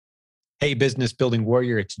Hey, business building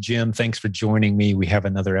warrior, it's Jim. Thanks for joining me. We have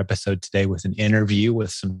another episode today with an interview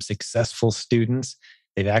with some successful students.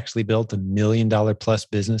 They've actually built $1 million plus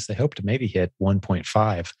business. They hope to maybe hit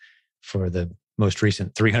 1.5 for the most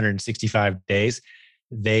recent 365 days.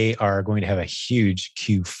 They are going to have a huge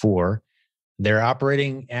Q4. They're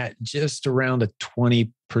operating at just around a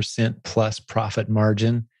 20% plus profit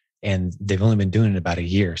margin. And they've only been doing it about a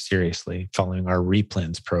year, seriously, following our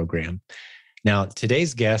replens program. Now,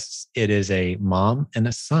 today's guests, it is a mom and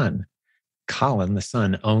a son. Collin, the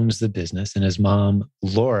son, owns the business, and his mom,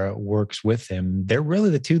 Laura, works with him. They're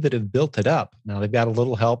really the two that have built it up. Now, they've got a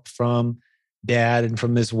little help from dad and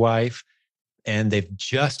from his wife, and they've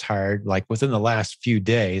just hired, like within the last few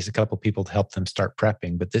days, a couple people to help them start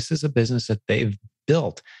prepping. But this is a business that they've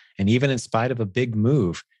built. And even in spite of a big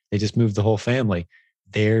move, they just moved the whole family.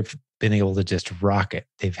 They've been able to just rock it.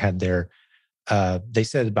 They've had their they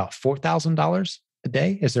said about $4,000 a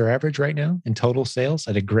day is their average right now in total sales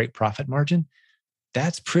at a great profit margin.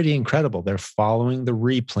 That's pretty incredible. They're following the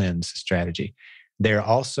replens strategy. They're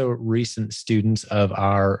also recent students of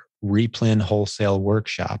our replen wholesale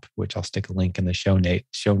workshop, which I'll stick a link in the show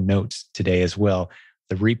notes today as well.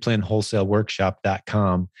 The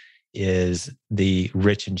replenwholesaleworkshop.com is the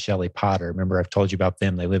Rich and Shelley Potter. Remember, I've told you about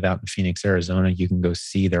them. They live out in Phoenix, Arizona. You can go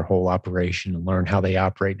see their whole operation and learn how they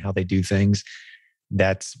operate and how they do things.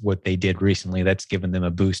 That's what they did recently. That's given them a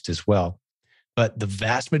boost as well. But the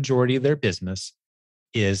vast majority of their business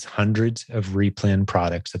is hundreds of replen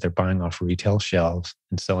products that they're buying off retail shelves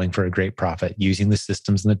and selling for a great profit using the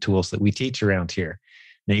systems and the tools that we teach around here.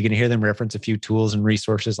 Now, you're going to hear them reference a few tools and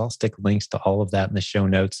resources. I'll stick links to all of that in the show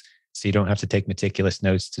notes, so you don't have to take meticulous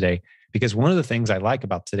notes today. Because one of the things I like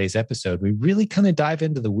about today's episode, we really kind of dive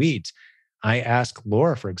into the weeds. I ask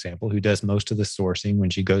Laura, for example, who does most of the sourcing when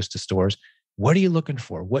she goes to stores, what are you looking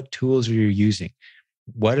for? What tools are you using?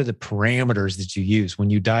 What are the parameters that you use when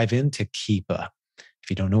you dive into Keepa? If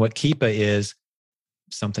you don't know what Keepa is,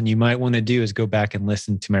 something you might want to do is go back and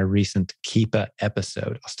listen to my recent Keepa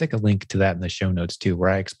episode. I'll stick a link to that in the show notes too, where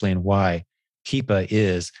I explain why Keepa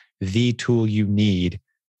is the tool you need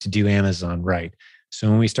to do Amazon right. So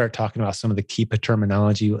when we start talking about some of the Keepa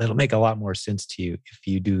terminology, it'll make a lot more sense to you if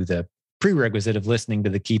you do the prerequisite of listening to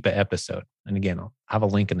the Keepa episode. And again, I'll have a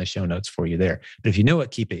link in the show notes for you there. But if you know what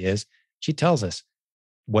Keepa is, she tells us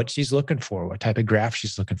what she's looking for, what type of graph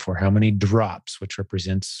she's looking for, how many drops, which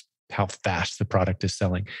represents how fast the product is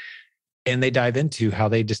selling. And they dive into how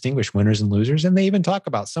they distinguish winners and losers. And they even talk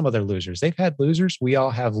about some of their losers. They've had losers. We all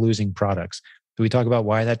have losing products. So we talk about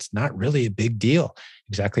why that's not really a big deal,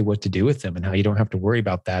 exactly what to do with them and how you don't have to worry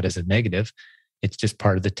about that as a negative. It's just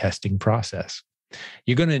part of the testing process.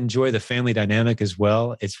 You're going to enjoy the family dynamic as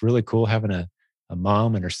well. It's really cool having a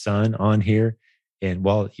mom and her son on here. And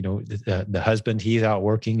while, the husband, he's out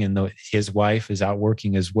working and his wife is out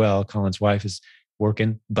working as well. Collin's wife is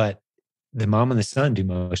working, but the mom and the son do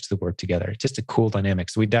most of the work together. It's just a cool dynamic.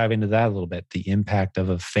 So we dive into that a little bit, the impact of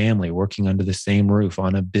a family working under the same roof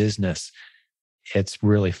on a business. It's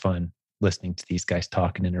really fun listening to these guys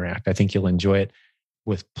talk and interact. I think you'll enjoy it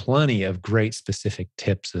with plenty of great specific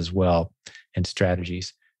tips as well and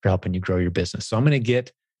strategies for helping you grow your business. So I'm going to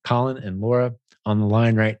get Collin and Laura on the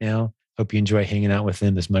line right now. Hope you enjoy hanging out with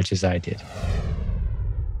them as much as I did.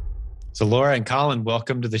 So Laura and Collin,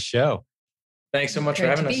 welcome to the show. Thanks so much for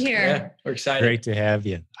having us. Great to be here. Yeah, we're excited. Great to have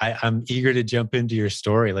you. I'm eager to jump into your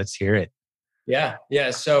story. Let's hear it. Yeah.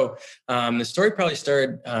 So the story probably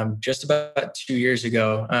started just about 2 years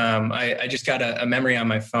ago. I just got a memory on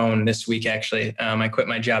my phone this week, actually. I quit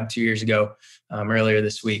my job 2 years ago, earlier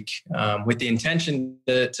this week, with the intention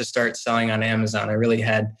to start selling on Amazon. I really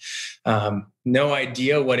had no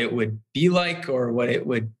idea what it would be like or what it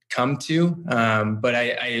would come to. But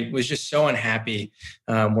I was just so unhappy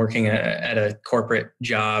working at a corporate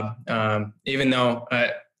job, even though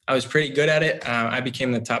I was pretty good at it. I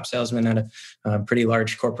became the top salesman at a pretty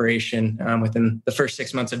large corporation within the first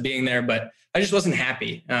 6 months of being there, but I just wasn't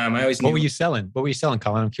happy. I always knew. What were you selling? What were you selling,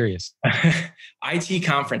 Collin? I'm curious. IT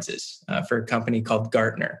conferences for a company called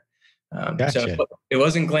Gartner. Gotcha. So it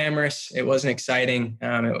wasn't glamorous. It wasn't exciting.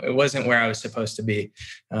 It wasn't where I was supposed to be.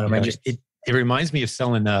 It reminds me of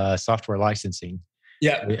selling software licensing.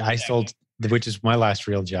 Yeah. I sold, which is my last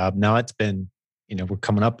real job. Now it's been, we're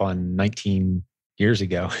coming up on 19 years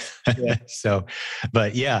ago. Yeah.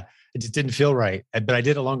 But yeah, it just didn't feel right. But I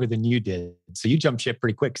did it longer than you did. So you jumped ship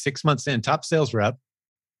pretty quick. 6 months in, top sales rep,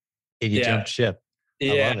 and you jumped ship. I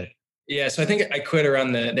love it. Yeah. So I think I quit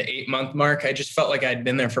around the 8-month mark. I just felt like I'd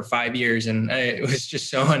been there for 5 years and I was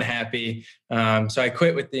just so unhappy. So I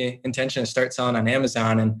quit with the intention to start selling on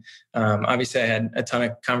Amazon. And obviously I had a ton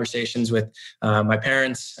of conversations with my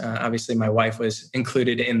parents. Obviously my wife was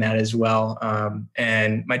included in that as well.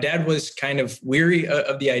 And my dad was kind of weary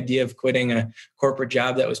of the idea of quitting a corporate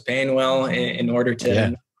job that was paying well in order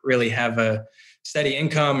to really have a steady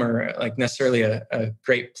income or like necessarily a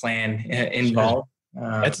great plan involved. Sure.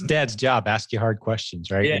 That's dad's job. Ask you hard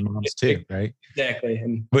questions, right? Yeah, And mom's too, right? Exactly.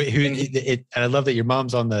 And I love that your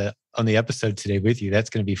mom's on the episode today with you. That's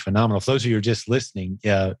going to be phenomenal. For those of you who are just listening,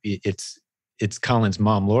 it's Collin's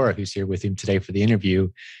mom, Laura, who's here with him today for the interview,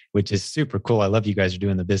 which is super cool. I love you guys are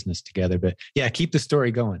doing the business together. But yeah, keep the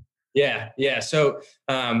story going. Yeah. So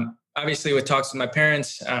obviously with talks with my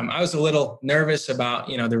parents, I was a little nervous about,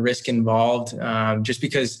 the risk involved, just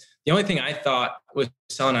because the only thing I thought was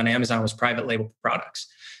selling on Amazon was private label products.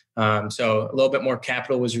 So a little bit more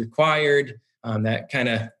capital was required. That kind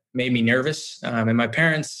of made me nervous. And my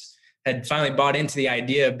parents had finally bought into the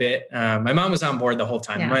idea a bit. My mom was on board the whole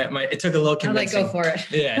time. Yeah. It took a little convincing. Go for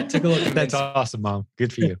it. Yeah, it took a little convincing. That's awesome, Mom.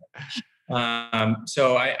 Good for you.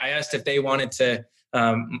 So I asked if they wanted to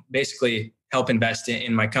basically help invest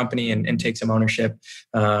in my company and take some ownership.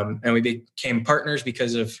 And we became partners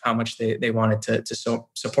because of how much they wanted to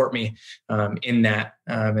support me in that.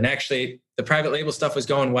 And actually, the private label stuff was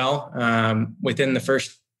going well. Within the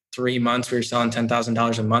first 3 months, we were selling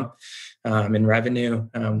 $10,000 a month in revenue.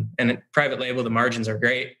 And private label, the margins are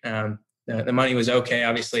great. The money was okay.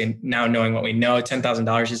 Obviously, now knowing what we know,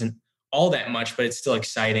 $10,000 isn't all that much, but it's still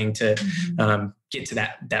exciting to get to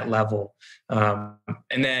that level.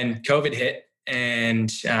 And then COVID hit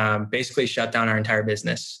and basically shut down our entire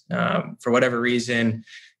business. For whatever reason,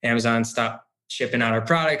 Amazon stopped shipping out our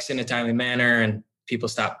products in a timely manner and people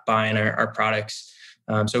stopped buying our products.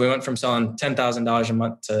 So we went from selling $10,000 a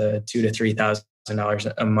month to $2,000 to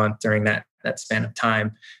 $3,000 a month during that span of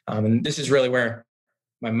time. And this is really where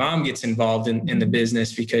my mom gets involved in the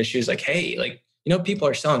business because she was like, hey, people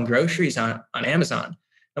are selling groceries on Amazon.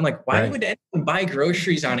 I'm like, why would anyone buy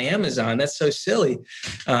groceries on Amazon? That's so silly.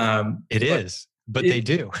 It is, but they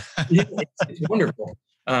do. It's wonderful.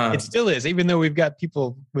 It still is. Even though we've got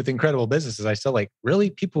people with incredible businesses, I still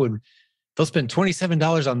really they'll spend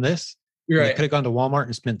 $27 on this. Right. They could have gone to Walmart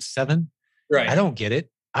and spent $7. Right. I don't get it.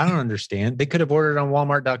 I don't understand. They could have ordered on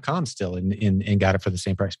Walmart.com still and got it for the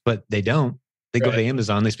same price, but they don't. They go to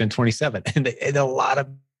Amazon, they spend $27, and a lot of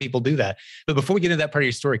people do that. But before we get into that part of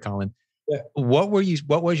your story, Collin, what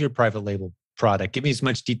was your private label product? Give me as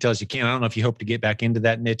much detail as you can. I don't know if you hope to get back into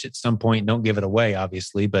that niche at some point. Don't give it away,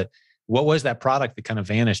 obviously, but what was that product that kind of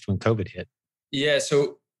vanished when COVID hit? Yeah,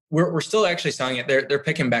 so we're still actually selling it. They're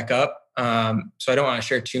picking back up. So I don't want to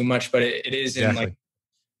share too much, but it is in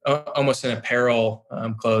almost an apparel,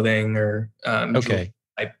 clothing or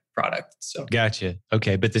type product. So gotcha.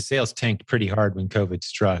 Okay, but the sales tanked pretty hard when COVID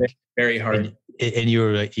struck. Very hard. And you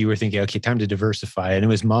were thinking, okay, time to diversify. And it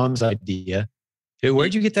was Mom's idea.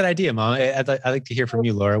 Where'd you get that idea, Mom? I'd like to hear from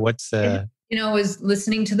you, Laura. What's I was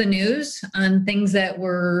listening to the news on things that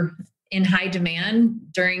were in high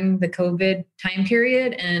demand during the COVID time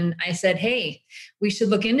period. And I said, hey, we should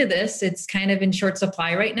look into this. It's kind of in short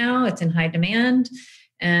supply right now. It's in high demand.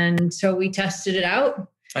 And so we tested it out.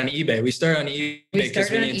 On eBay. We started on eBay because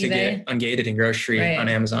we needed to get ungated in grocery on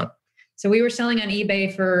Amazon. So we were selling on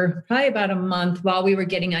eBay for probably about a month while we were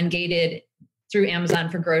getting ungated through Amazon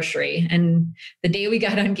for grocery. And the day we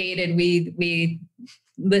got ungated, we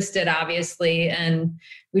listed, obviously, and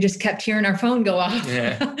we just kept hearing our phone go off.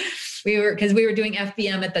 Yeah. we were doing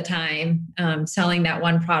FBM at the time, selling that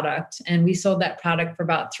one product. And we sold that product for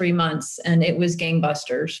about 3 months and it was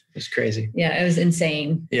gangbusters. It was crazy. Yeah, it was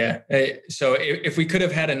insane. Yeah. So if we could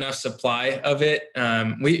have had enough supply of it,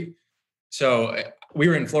 we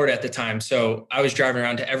were in Florida at the time. So I was driving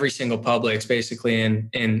around to every single Publix basically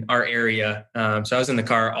in our area. So I was in the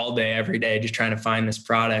car all day, every day, just trying to find this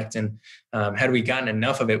product. And had we gotten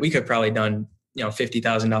enough of it, we could probably done,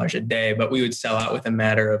 $50,000 a day, but we would sell out with a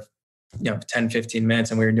matter of, 10, 15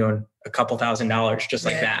 minutes. And we were doing a couple $1,000s just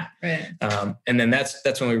like that. Right. And then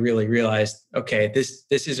that's when we really realized, okay, this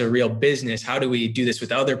is a real business. How do we do this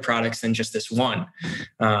with other products than just this one?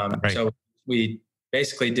 So we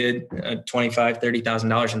basically did $25,000,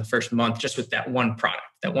 $30,000 in the first month just with that one product,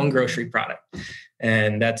 that one grocery product.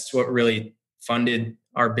 And that's what really funded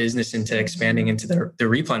our business into expanding into the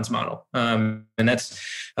replens model. And that's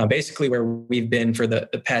basically where we've been for the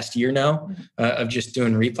past year now of just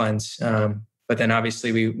doing replens. But then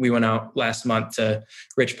obviously we went out last month to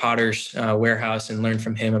Rich Potter's warehouse and learned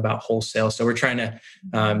from him about wholesale. So we're trying to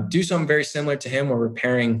do something very similar to him. We're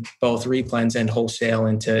pairing both replens and wholesale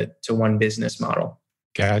into one business model.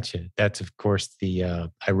 Gotcha. That's of course I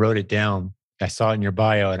wrote it down. I saw it in your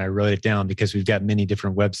bio and I wrote it down because we've got many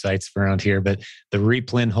different websites around here, but the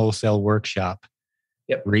Replen Wholesale Workshop,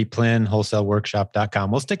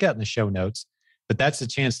 replenwholesaleworkshop.com. We'll stick that in the show notes, but that's a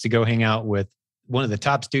chance to go hang out with one of the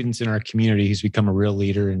top students in our community who's become a real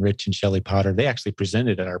leader, in Rich and Shelly Potter. They actually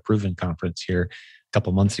presented at our Proven conference here a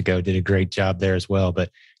couple months ago, did a great job there as well. But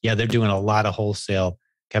yeah, they're doing a lot of wholesale,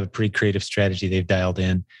 have a pretty creative strategy they've dialed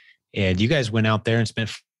in. And you guys went out there and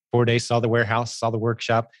spent 4 days, saw the warehouse, saw the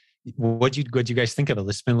workshop. What'd you guys think of it?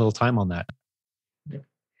 Let's spend a little time on that.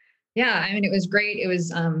 Yeah, I mean, it was great. It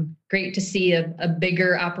was great to see a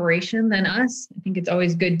bigger operation than us. I think it's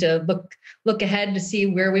always good to look ahead to see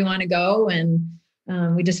where we want to go. And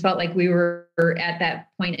we just felt like we were at that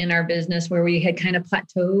point in our business where we had kind of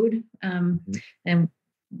plateaued and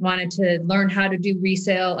wanted to learn how to do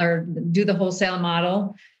resale or do the wholesale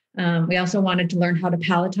model. We also wanted to learn how to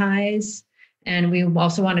palletize. And we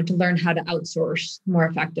also wanted to learn how to outsource more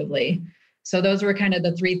effectively. So those were kind of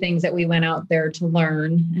the three things that we went out there to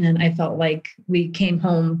learn. And I felt like we came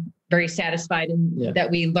home very satisfied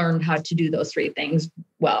that we learned how to do those three things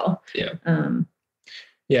well. Yeah.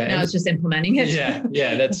 Now it's just implementing it.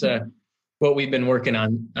 Yeah. That's what we've been working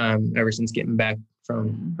on ever since getting back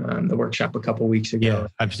from the workshop a couple of weeks ago. Yeah,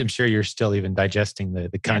 I'm sure you're still even digesting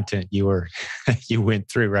the content you went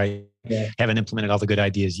through, right? Yeah. Haven't implemented all the good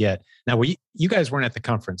ideas yet. Now, you guys weren't at the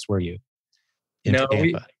conference, were you?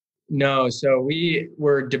 No. So we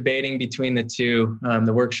were debating between the two,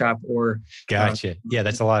 the workshop or. Gotcha. Yeah,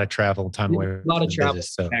 that's a lot of travel time away. A lot of travel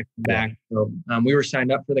back to back. So we were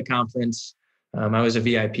signed up for the conference. I was a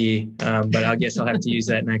VIP, but I guess I'll have to use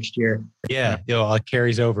that next year. Yeah, it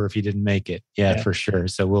carries over if you didn't make it. Yeah, for sure.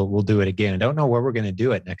 So we'll do it again. I don't know where we're going to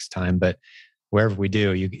do it next time, but wherever we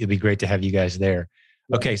do, it'd be great to have you guys there.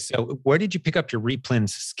 Okay, so where did you pick up your replens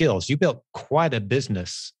skills? You built quite a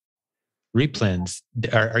business. Replens.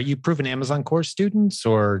 Are you Proven Amazon course students,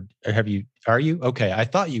 or are you? Okay, I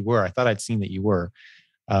thought you were. I thought I'd seen that you were.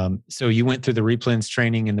 So you went through the replens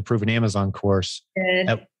training in the Proven Amazon course.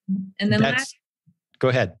 And then go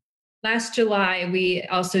ahead. Last July, we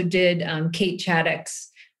also did Kate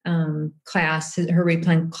Chaddock's class, her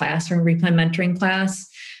replen mentoring class.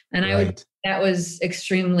 And that was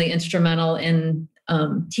extremely instrumental in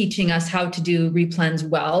teaching us how to do replens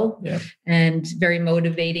well, and very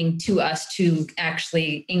motivating to us to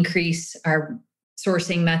actually increase our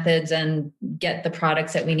sourcing methods and get the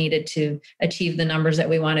products that we needed to achieve the numbers that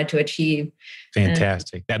we wanted to achieve.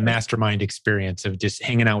 Fantastic. That mastermind experience of just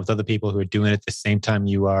hanging out with other people who are doing it at the same time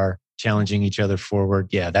you are, challenging each other forward.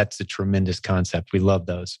 Yeah, that's a tremendous concept. We love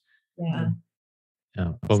those. Yeah.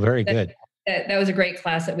 Well, very good. That was a great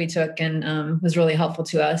class that we took and was really helpful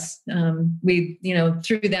to us. We,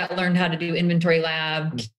 through that learned how to do inventory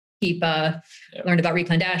lab, Keepa, learned about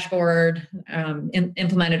Replen dashboard,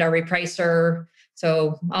 implemented our repricer.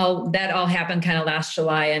 So that all happened kind of last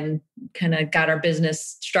July and kind of got our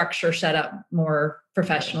business structure set up more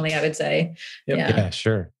professionally, I would say. Yep. Yeah,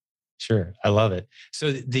 sure. I love it.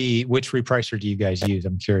 So which repricer do you guys use?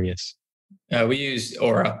 I'm curious. We use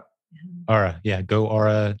Aura. Aura. Yeah. Go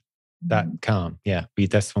Aura.com. Yeah.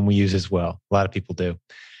 That's one we use as well. A lot of people do.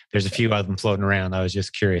 There's a few of them floating around. I was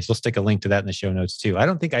just curious. We'll stick a link to that in the show notes too. I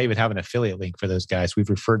don't think I even have an affiliate link for those guys. We've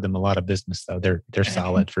referred them a lot of business though. They're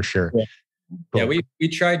solid for sure. Yeah. Cool. Yeah, we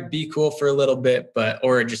tried Be Cool for a little bit, but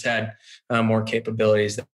Aura just had more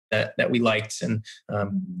capabilities that we liked, and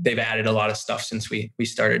they've added a lot of stuff since we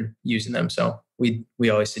started using them. So we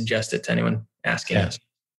always suggest it to anyone asking us.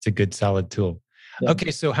 It's a good solid tool. Yeah.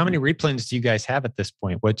 Okay, so how many replens do you guys have at this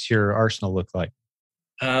point? What's your arsenal look like?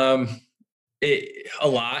 A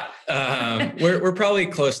lot. We're probably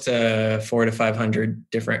close to 400 to 500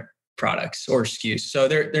 different products or SKUs. So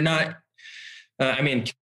they're not.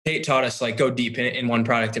 Kate taught us go deep in one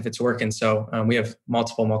product if it's working. So we have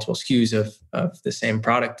multiple SKUs of the same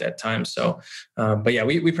product at times. So, but yeah,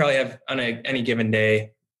 we probably have on any given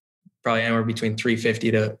day, probably anywhere between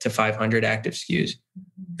 350 to 500 active SKUs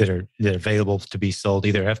that are available to be sold,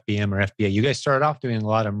 either FBM or FBA. You guys started off doing a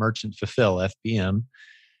lot of merchant fulfill, FBM.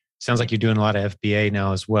 Sounds like you're doing a lot of FBA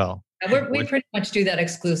now as well. We pretty much do that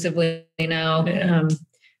exclusively now. Yeah.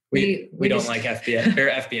 We don't like FBA or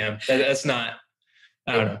FBM. That's not.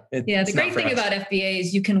 I don't know. The great thing about FBA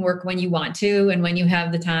is you can work when you want to and when you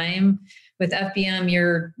have the time. With FBM,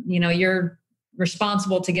 you're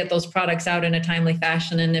responsible to get those products out in a timely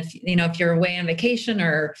fashion. And if you're away on vacation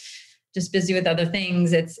or just busy with other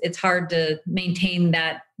things, it's hard to maintain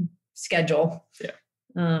that schedule. Yeah.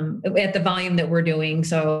 At the volume that we're doing.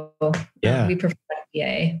 So we prefer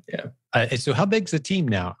FBA. Yeah. So how big's the team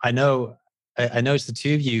now? I know it's the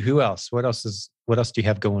two of you. Who else? What else do you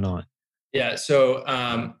have going on? Yeah.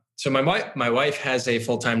 So my wife has a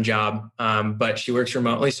full-time job, but she works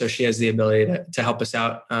remotely. So she has the ability to help us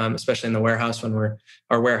out, especially in the warehouse when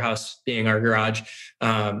our warehouse being our garage.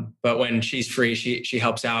 But when she's free, she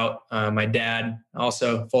helps out. My dad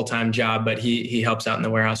also full-time job, but he helps out in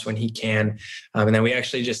the warehouse when he can. And then we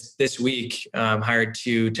actually just this week hired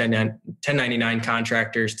 2 1099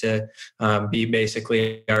 contractors to be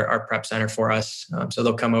basically our prep center for us. So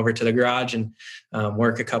they'll come over to the garage and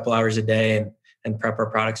work a couple hours a day and prep our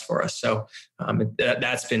products for us. So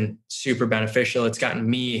that's been super beneficial. It's gotten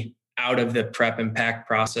me out of the prep and pack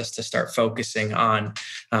process to start focusing on,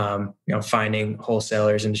 finding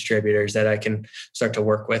wholesalers and distributors that I can start to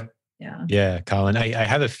work with. Yeah, Collin, I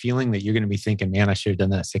have a feeling that you're going to be thinking, man, I should have done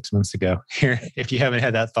that 6 months ago here, if you haven't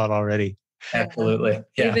had that thought already. Absolutely.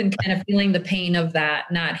 Yeah. We've been kind of feeling the pain of that,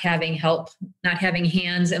 not having help, not having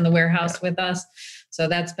hands in the warehouse with us. So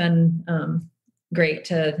that's been, great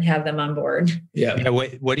to have them on board. Yeah.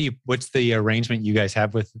 What's the arrangement you guys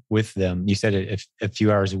have with them? You said a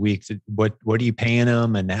few hours a week. What are you paying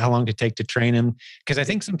them, and how long to take to train them? Because I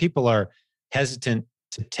think some people are hesitant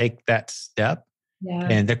to take that step,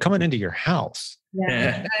 and they're coming into your house.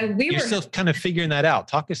 Yeah. You're still kind of figuring that out.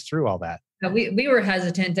 Talk us through all that. We were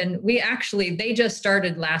hesitant, and they just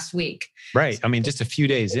started last week. Right. I mean, just a few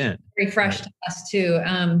days in. Very fresh to us too.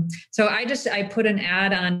 So I put an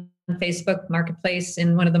ad on Facebook Marketplace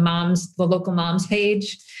in one of the local moms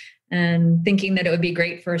page, and thinking that it would be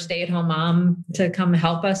great for a stay-at-home mom to come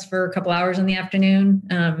help us for a couple hours in the afternoon.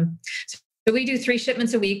 So we do 3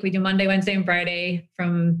 shipments a week. We do Monday, Wednesday, and Friday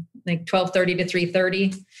from like 12:30 to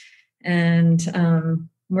 3:30. And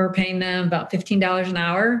we're paying them about $15 an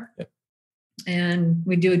hour. Yep. And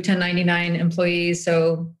we do 1099 employees.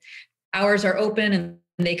 So hours are open and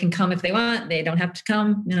they can come if they want. They don't have to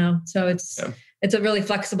come, so it's a really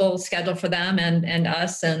flexible schedule for them and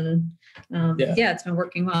us. And it's been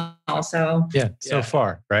working well. So so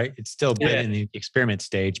far, right? It's still been in the experiment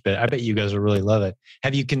stage, but I bet you guys will really love it.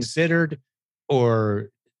 Have you considered or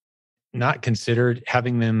not considered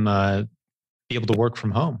having them be able to work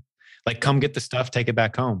from home? Like, come get the stuff, take it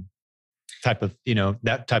back home type of,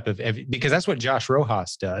 that type of, because that's what Josh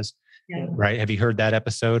Rojas does, right? Have you heard that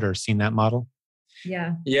episode or seen that model?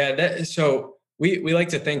 Yeah. Yeah. So we like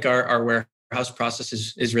to think our warehouse process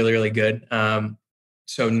is really, really good.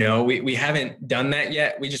 So no, we haven't done that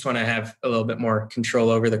yet. We just want to have a little bit more control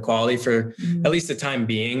over the quality for at least the time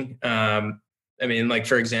being. I mean, like,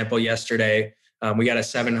 for example, yesterday, we got a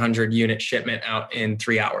 700 unit shipment out in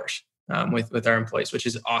 3 hours with our employees, which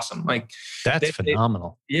is awesome. Like, that's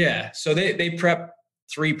phenomenal. So they prep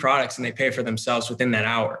 3 products and they pay for themselves within that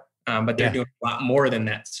hour. But they're doing a lot more than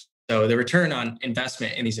that. So the return on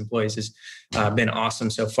investment in these employees has been awesome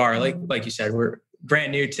so far. Like you said, we're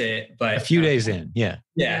brand new to it, but a few days in. Yeah.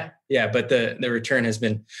 But the return has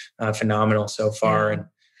been phenomenal so far.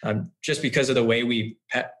 And just because of the way we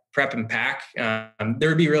prep and pack, there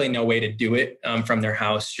would be really no way to do it from their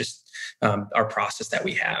house, just our process that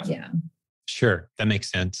we have. Yeah. Sure. That makes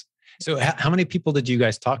sense. So how many people did you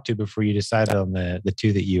guys talk to before you decided on the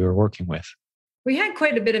 2 that you were working with? We had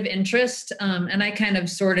quite a bit of interest, and I kind of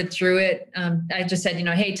sorted through it. I just said,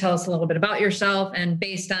 hey, tell us a little bit about yourself. And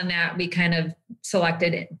based on that, we kind of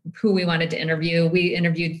selected who we wanted to interview. We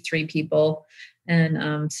interviewed 3 people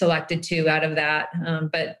and selected 2 out of that.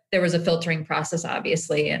 But there was a filtering process,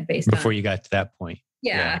 obviously, and before you got to that point.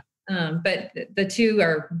 Yeah. But the 2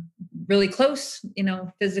 are really close,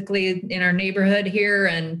 physically in our neighborhood here.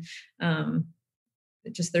 And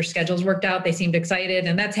just their schedules worked out. They seemed excited.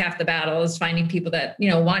 And that's half the battle, is finding people that,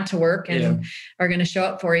 want to work and are going to show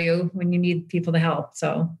up for you when you need people to help.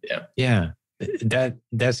 So, yeah,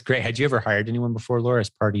 that's great. Had you ever hired anyone before, Laura, as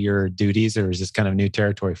part of your duties, or is this kind of new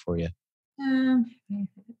territory for you? I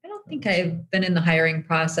don't think I've been in the hiring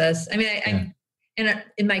process. I mean,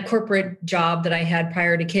 in my corporate job that I had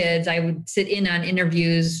prior to kids, I would sit in on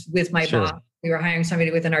interviews with my boss. We were hiring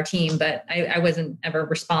somebody within our team, but I wasn't ever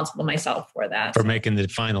responsible myself for that. For making the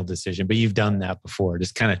final decision. But you've done that before.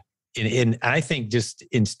 Just kind of, I think just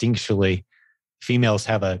instinctually, females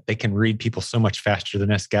they can read people so much faster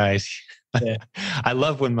than us guys. I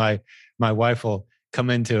love when my wife will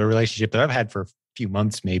come into a relationship that I've had for a few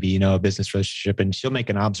months, maybe, a business relationship, and she'll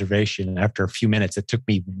make an observation. And after a few minutes, it took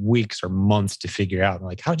me weeks or months to figure out. I'm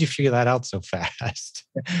like, how'd you figure that out so fast?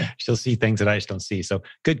 She'll see things that I just don't see. So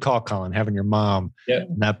good call, Collin, having your mom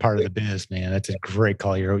in that part of the biz, man. That's a great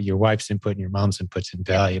call. Your wife's input and your mom's input's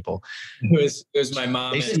invaluable. It was my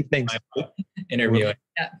mom. They see things interviewing.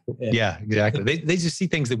 Yeah, exactly. They just see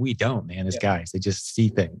things that we don't, man, as guys. They just see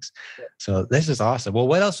things. So this is awesome. Well,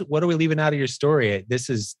 what else? What are we leaving out of your story?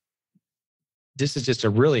 This is just a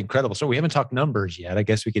really incredible story. We haven't talked numbers yet. I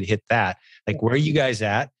guess we could hit that. Like, where are you guys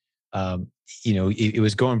at? It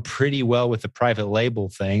was going pretty well with the private label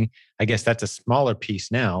thing. I guess that's a smaller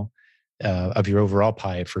piece now of your overall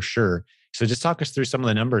pie for sure. So just talk us through some of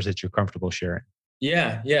the numbers that you're comfortable sharing.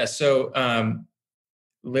 Yeah. So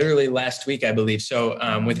literally last week, I believe.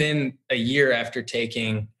 So within a year after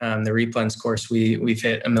taking the Replens course, we've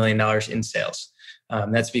hit $1 million in sales.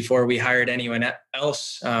 That's before we hired anyone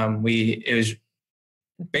else. It was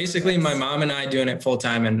basically my mom and I doing it full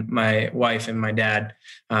time, and my wife and my dad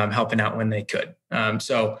helping out when they could.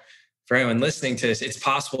 So for anyone listening to this, it's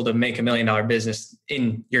possible to make $1 million business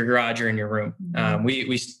in your garage or in your room.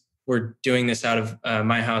 We were doing this out of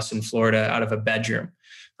my house in Florida, out of a bedroom,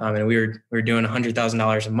 and we were doing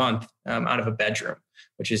 $100,000 a month out of a bedroom,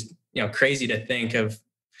 which is crazy to think of.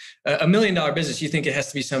 $1 million business, you think it has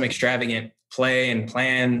to be some extravagant play and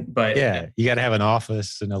plan, but you got to have an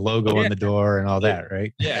office and a logo on the door and all that,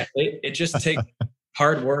 right? Yeah, it just takes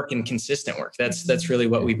hard work and consistent work. That's really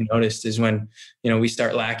what we've noticed is when we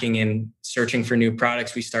start lacking in searching for new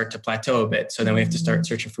products, we start to plateau a bit. So then we have to start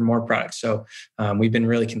searching for more products. So we've been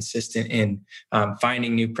really consistent in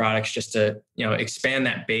finding new products just to expand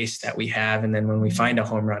that base that we have, and then when we find a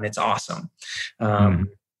home run, it's awesome.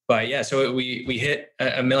 But yeah, so we hit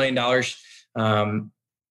 $1 million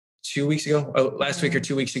 2 weeks ago, last week or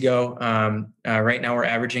 2 weeks ago. Right now we're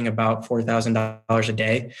averaging about $4,000 a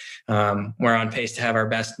day. We're on pace to have our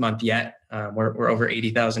best month yet. We're over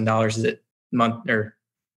 $80,000 a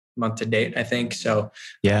month to date, I think. So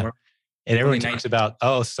yeah. And everyone talks about,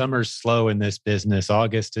 summer's slow in this business.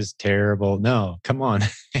 August is terrible. No, come on.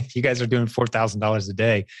 You guys are doing $4,000 a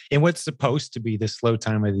day in what's supposed to be the slow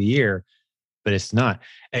time of the year, but it's not.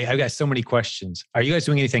 Hey, I've got so many questions. Are you guys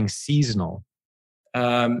doing anything seasonal?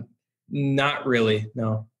 Not really,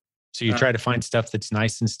 no. So you try to find stuff that's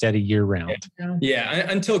nice and steady year round.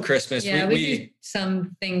 Yeah, until Christmas. Yeah, we do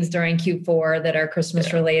some things during Q4 that are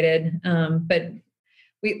Christmas related, but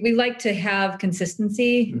we like to have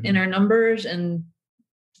consistency in our numbers, and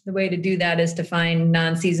the way to do that is to find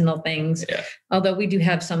non-seasonal things. Yeah. Although we do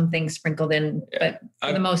have some things sprinkled in, but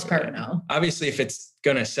for the most part, no. Obviously, if it's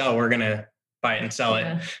going to sell, we're going to buy it and sell it.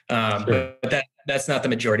 But that's not the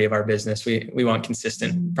majority of our business. We want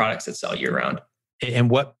consistent products that sell year round.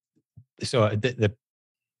 And so the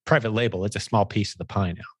private label, it's a small piece of the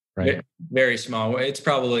pie now, right? Very small. It's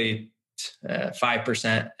probably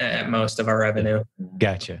 5% at most of our revenue.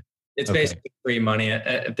 Gotcha. It's basically free money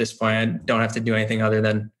at this point. I don't have to do anything other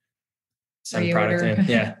than send product in.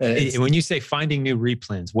 Yeah. When you say finding new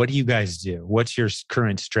replens, what do you guys do? What's your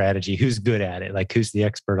current strategy? Who's good at it? Like, who's the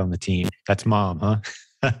expert on the team? That's mom, huh?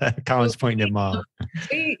 Collin's pointing at mom.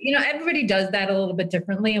 Everybody does that a little bit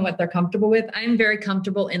differently and what they're comfortable with. I'm very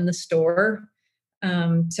comfortable in the store.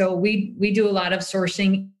 So we do a lot of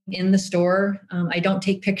sourcing in the store. I don't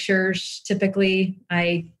take pictures. Typically,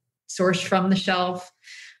 I source from the shelf.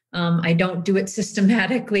 I don't do it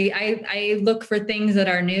systematically. I look for things that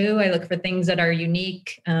are new. I look for things that are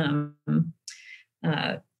unique, things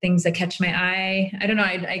that catch my eye. I don't know.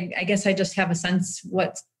 I guess I just have a sense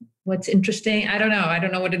what's interesting. I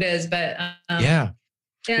don't know what it is, but yeah.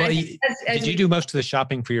 Well, did you do most of the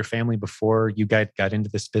shopping for your family before you got into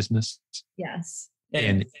this business? Yes.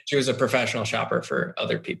 And she was a professional shopper for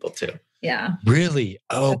other people too. Yeah. Really?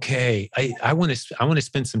 Okay. I want to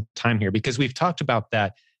spend some time here because we've talked about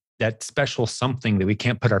that special something that we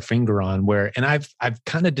can't put our finger on and I've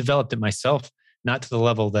kind of developed it myself, not to the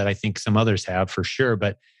level that I think some others have for sure.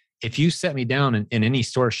 But if you set me down in any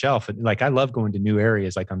store shelf, like I love going to new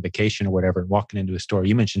areas, like on vacation or whatever, and walking into a store.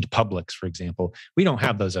 You mentioned Publix, for example. We don't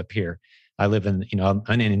have those up here. I live in, I'm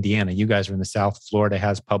in Indiana. You guys are in the South. Florida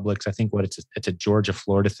has Publix. I think it's a Georgia,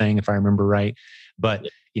 Florida thing, if I remember right. But,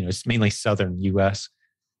 it's mainly Southern US.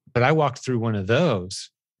 But I walked through one of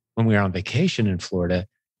those when we were on vacation in Florida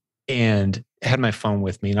and had my phone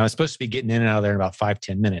with me. And I was supposed to be getting in and out of there in about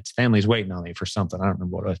 5-10 minutes. Family's waiting on me for something. I don't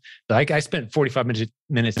remember what it was. But I spent 45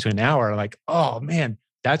 minutes to an hour. Like, oh man,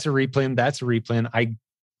 that's a replen. That's a replen. I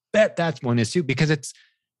bet that's one is too, because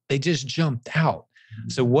they just jumped out.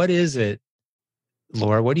 So what is it,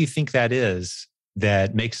 Laura? What do you think that is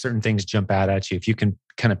that makes certain things jump out at you? If you can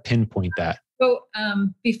kind of pinpoint that.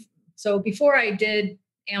 So before I did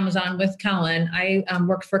Amazon with Collin, I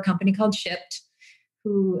worked for a company called Shipped,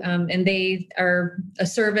 and they are a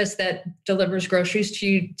service that delivers groceries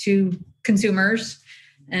to consumers.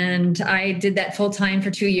 And I did that full time for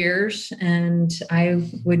 2 years, and I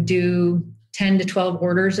would do 10 to 12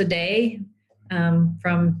 orders a day,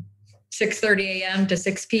 from 6:30 a.m. to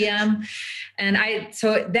 6 p.m. And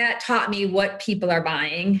so that taught me what people are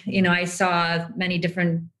buying. I saw many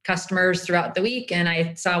different customers throughout the week, and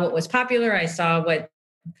I saw what was popular. I saw what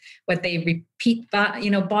they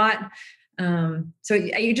bought. So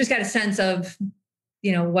you just got a sense of,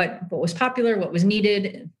 what was popular, what was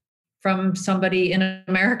needed from somebody in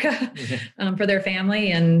America for their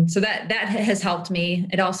family. And so that has helped me.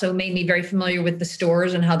 It also made me very familiar with the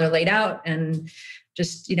stores and how they're laid out, and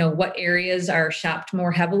just, what areas are shopped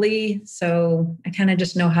more heavily. So I kind of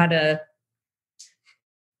just know how to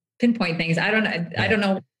pinpoint things. I don't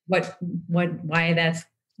know why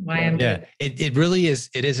I'm doing it. It really is.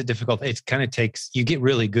 It is a difficult, it kind of takes, you get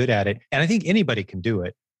really good at it. And I think anybody can do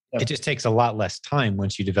it. Yep. It just takes a lot less time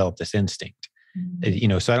once you develop this instinct.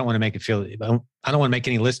 Mm-hmm. So I don't want to make it feel, I don't want to make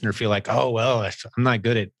any listener feel like, oh, well, I'm not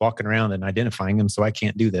good at walking around and identifying them, so I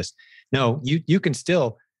can't do this. No, you can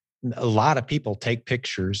still, a lot of people take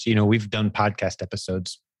pictures. We've done podcast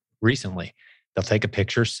episodes recently. They'll take a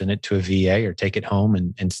picture, send it to a VA, or take it home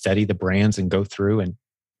and study the brands and go through. And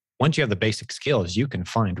once you have the basic skills, you can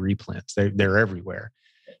find reprints. They're everywhere.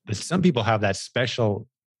 But some people have that special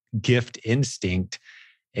gift instinct.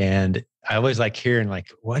 And I always like hearing,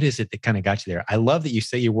 what is it that kind of got you there? I love that you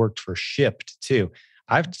say you worked for Shipped too.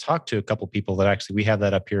 I've talked to a couple of people that actually, we have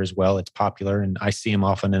that up here as well. It's popular, and I see them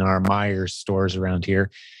often in our Myers stores around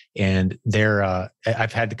here. And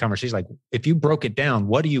I've had the conversation, like, if you broke it down,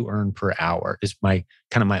 what do you earn per hour is my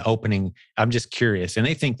opening. I'm just curious. And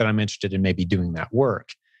they think that I'm interested in maybe doing that work.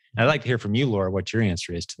 And I'd like to hear from you, Laura, what your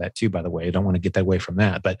answer is to that too, by the way. I don't want to get that away from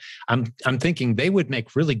that, but I'm thinking they would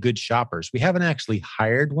make really good shoppers. We haven't actually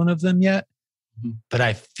hired one of them yet, but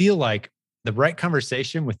I feel like the right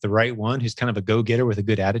conversation with the right one, who's kind of a go-getter with a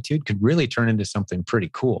good attitude, could really turn into something pretty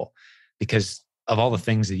cool because of all the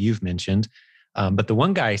things that you've mentioned. But the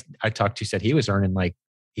one guy I talked to said he was earning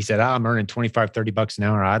he said, I'm earning $25-$30 an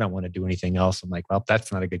hour. I don't want to do anything else. I'm like, well,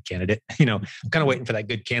 that's not a good candidate. I'm kind of waiting for that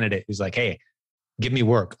good candidate who's like, hey, give me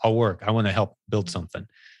work. I'll work. I want to help build something.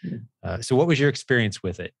 So what was your experience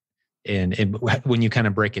with it? And when you kind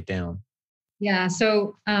of break it down? Yeah.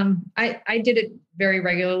 So I did it very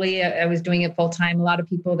regularly. I was doing it full time. A lot of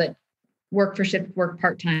people that work for Shipped work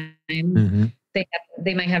part-time. Mm-hmm.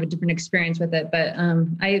 They might have a different experience with it, but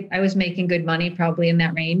I was making good money, probably in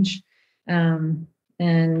that range.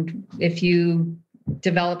 And if you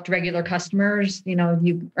developed regular customers,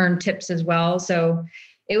 you earn tips as well. So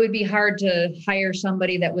it would be hard to hire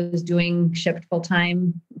somebody that was doing Shipped full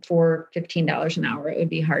time for $15 an hour. It would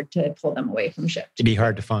be hard to pull them away from Shipped. It'd be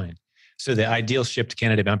hard to find. So the ideal Shipped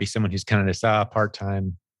candidate might be someone who's kind of this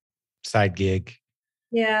part-time side gig.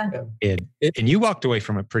 Yeah. And you walked away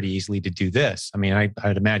from it pretty easily to do this. I mean,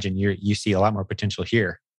 I'd imagine you see a lot more potential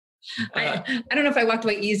here. I don't know if I walked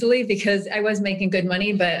away easily because I was making good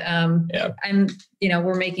money, but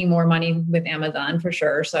we're making more money with Amazon for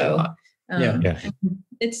sure. So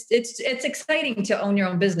it's exciting to own your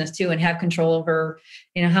own business too and have control over,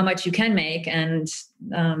 how much you can make. And,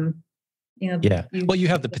 well, you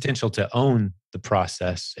have the potential to own the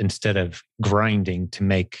process instead of grinding to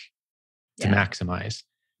maximize,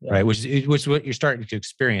 right? Which is what you're starting to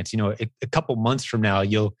experience. A couple months from now,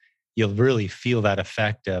 you'll really feel that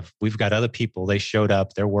effect of, we've got other people, they showed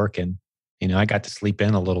up, they're working. I got to sleep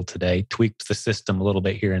in a little today, tweaked the system a little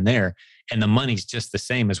bit here and there, and the money's just the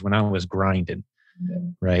same as when I was grinding,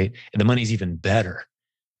 right? And the money's even better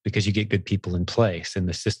because you get good people in place and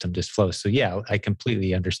the system just flows. So yeah, I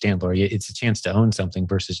completely understand, Laura. It's a chance to own something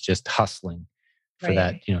versus just hustling for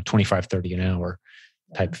that, $25-$30 an hour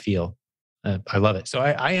type feel. I love it. So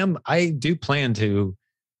I do plan to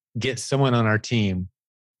get someone on our team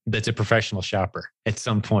that's a professional shopper at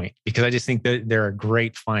some point, because I just think that they're a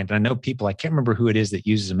great find. And I know people, I can't remember who it is that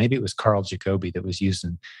uses them. Maybe it was Carl Jacoby that was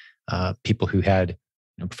using people who had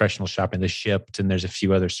professional shopping, the Shipped, and there's a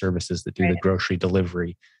few other services that do the grocery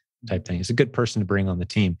delivery type thing. It's a good person to bring on the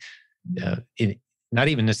team. Not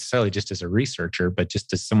even necessarily just as a researcher, but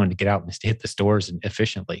just as someone to get out and hit the stores and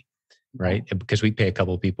efficiently, right? Because we pay a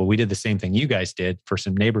couple of people. We did the same thing you guys did for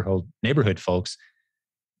some neighborhood folks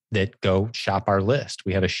that go shop our list.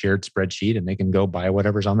 We have a shared spreadsheet and they can go buy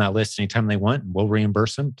whatever's on that list anytime they want, and we'll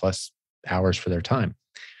reimburse them plus hours for their time.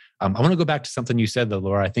 I want to go back to something you said though,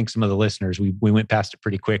 Laura. I think some of the listeners, we went past it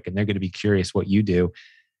pretty quick and they're going to be curious what you do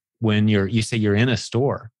when you say you're in a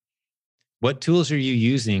store. what tools are you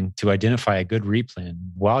using to identify a good replan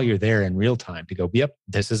while you're there in real time to go, yep,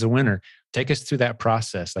 this is a winner? Take us through that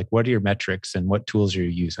process. Like, what are your metrics and what tools are you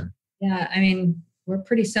using? Yeah, I mean, we're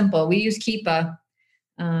pretty simple. We use Keepa,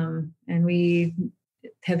 and we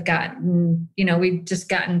have gotten, we've just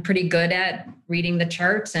gotten pretty good at reading the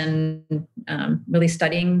charts and really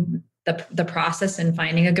studying the process and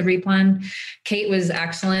finding a good replan. Kate was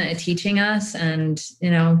excellent at teaching us, and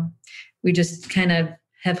we just kind of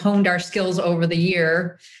have honed our skills over the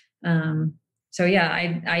year. So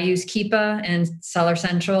yeah, I use Keepa and Seller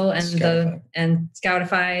Central and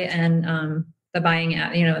Scoutify and the buying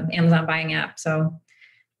app, Amazon buying app. So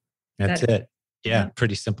that's it. Yeah,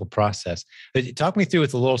 pretty simple process. But talk me through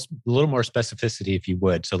with a little more specificity, if you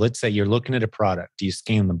would. So let's say you're looking at a product. Do you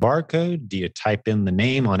scan the barcode? Do you type in the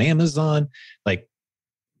name on Amazon? Like,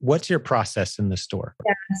 what's your process in the store?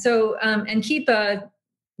 Yeah. So and Keepa,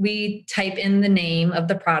 we type in the name of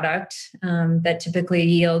the product that typically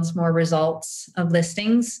yields more results of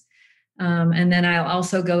listings. And then I'll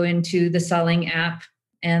also go into the selling app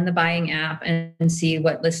and the buying app and see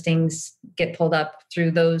what listings get pulled up through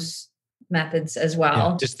those methods as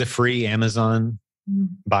well. Yeah, just the free Amazon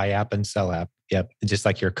buy app and sell app. Yep. Just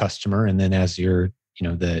like your customer. And then as your,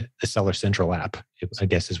 the Seller Central app, I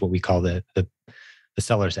guess is what we call the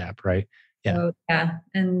seller's app, right? Yeah. So, yeah.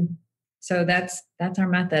 And so that's our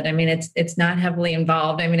method. I mean, it's not heavily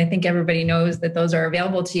involved. I mean, I think everybody knows that those are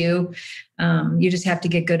available to you. You just have to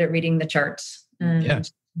get good at reading the charts. And, yeah.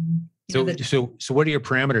 So what are your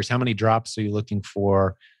parameters? How many drops are you looking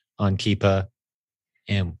for on Keepa?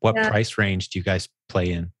 And what price range do you guys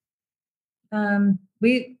play in?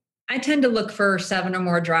 I tend to look for 7 or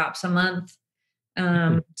more drops a month.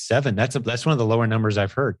 7. That's one of the lower numbers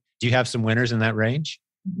I've heard. Do you have some winners in that range?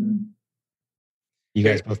 Mm-hmm. You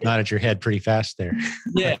guys both nodded your head pretty fast there.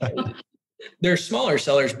 Yeah. They're smaller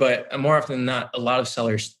sellers, but more often than not, a lot of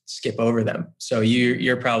sellers skip over them. So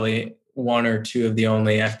you're probably 1 or 2 of the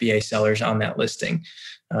only FBA sellers on that listing.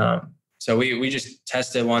 So we just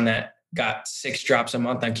tested one that got 6 drops a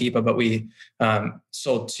month on Keepa, but we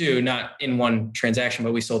sold 2, not in one transaction,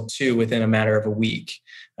 but we sold 2 within a matter of a week.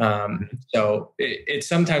 So it's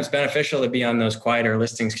sometimes beneficial to be on those quieter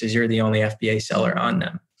listings because you're the only FBA seller on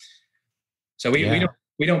them. So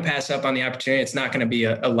we don't pass up on the opportunity. It's not going to be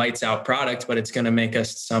a lights out product, but it's going to make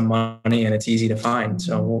us some money and it's easy to find.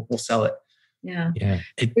 So we'll sell it. Yeah.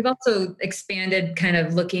 We've also expanded kind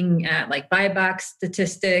of looking at like buy box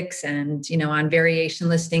statistics and, on variation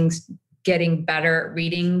listings, getting better at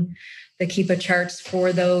reading the Keepa charts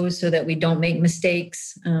for those so that we don't make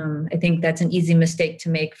mistakes. I think that's an easy mistake to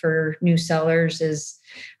make for new sellers is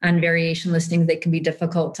on variation listings, they can be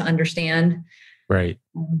difficult to understand. Right.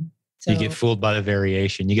 So you get fooled by the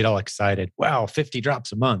variation. You get all excited. Wow, 50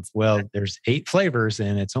 drops a month. Well, there's 8 flavors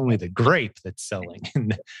and it's only the grape that's selling.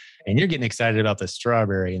 And you're getting excited about the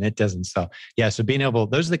strawberry and it doesn't sell. Yeah. So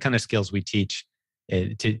those are the kind of skills we teach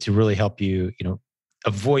to really help you,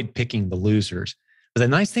 avoid picking the losers. But the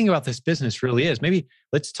nice thing about this business really is, maybe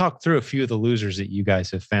let's talk through a few of the losers that you guys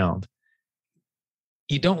have found.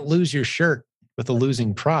 You don't lose your shirt with a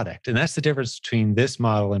losing product. And that's the difference between this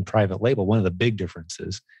model and private label. One of the big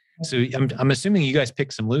differences. So I'm assuming you guys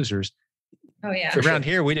pick some losers. Oh yeah. Around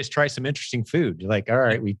here, we just try some interesting food. You're like, all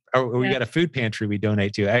right, we got a food pantry we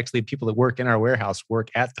donate to. Actually, people that work in our warehouse work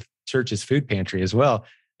at the church's food pantry as well.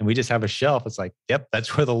 And we just have a shelf. It's like, yep,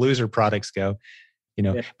 that's where the loser products go.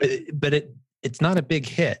 But it's not a big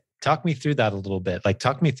hit. Talk me through that a little bit. Like,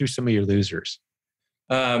 talk me through some of your losers.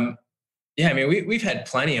 I mean, we've had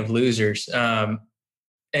plenty of losers.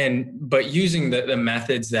 But using the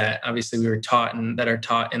methods that obviously we were taught and that are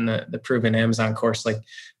taught in the proven Amazon course, like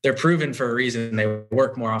they're proven for a reason. They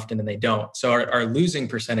work more often than they don't. So our losing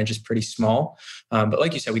percentage is pretty small. But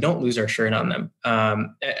like you said, we don't lose our shirt on them.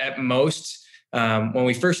 At most, when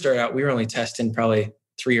we first started out, we were only testing probably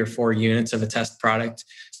 3 or 4 units of a test product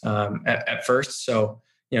at first. So,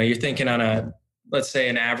 you're thinking on let's say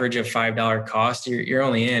an average of $5 cost, you're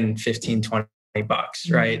only in $15,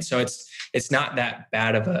 $20, right? So it's not that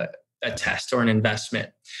bad of a test or an investment.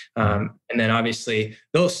 And then obviously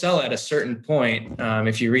they'll sell at a certain point.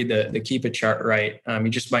 If you read the Keepa chart right, you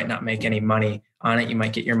just might not make any money on it. You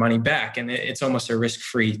might get your money back. And it's almost a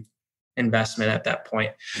risk-free investment at that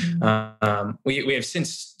point. We have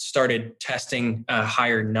since started testing a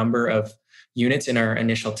higher number of units in our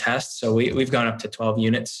initial test. So we've gone up to 12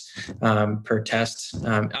 units per test.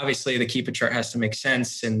 Obviously, the Keepa chart has to make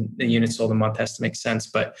sense and the units sold a month has to make sense.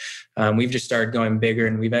 But we've just started going bigger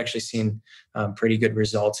and we've actually seen pretty good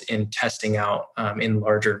results in testing out in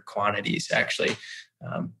larger quantities, actually.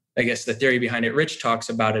 I guess the theory behind it, Rich talks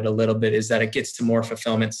about it a little bit, is that it gets to more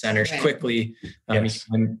fulfillment centers quickly. Yes.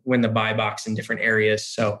 You can win the buy box in different areas.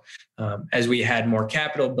 So as we had more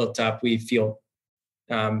capital built up, we feel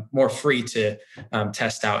more free to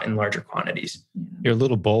test out in larger quantities. You're a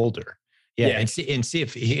little bolder. Yeah. Yeah. And see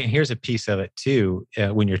if, and here's a piece of it too,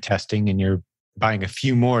 when you're testing and you're buying a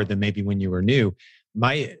few more than maybe when you were new.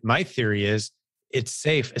 My theory is it's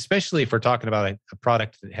safe, especially if we're talking about a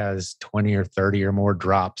product that has 20 or 30 or more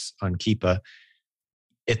drops on Keepa.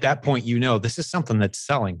 At that point, this is something that's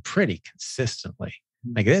selling pretty consistently.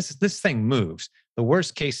 Like this thing moves. The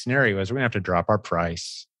worst case scenario is we're gonna have to drop our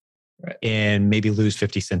price. Right. And maybe lose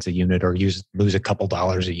 50 cents a unit or lose a couple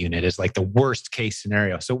dollars a unit is like the worst case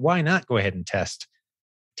scenario. So why not go ahead and test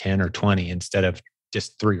 10 or 20 instead of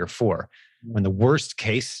just 3 or 4? When the worst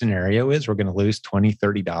case scenario is we're going to lose $20,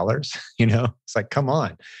 $30, it's like, come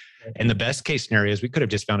on. And the best case scenario is we could have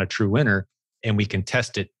just found a true winner and we can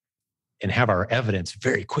test it and have our evidence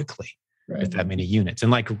very quickly with that many units.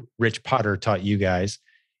 And like Rich Potter taught you guys,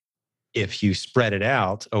 if you spread it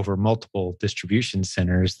out over multiple distribution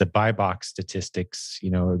centers, the buy box statistics,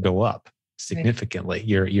 go up significantly.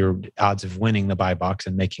 Your odds of winning the buy box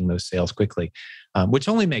and making those sales quickly, which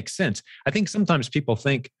only makes sense. I think sometimes people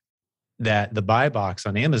think that the buy box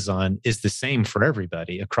on Amazon is the same for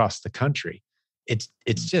everybody across the country. It's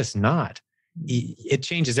just not. It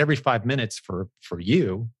changes every 5 minutes for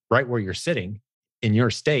you, right where you're sitting in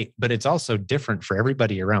your state, but it's also different for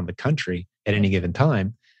everybody around the country at any given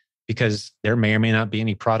time, because there may or may not be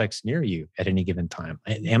any products near you at any given time.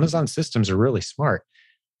 And Amazon systems are really smart.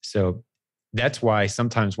 So that's why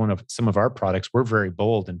sometimes some of our products, we're very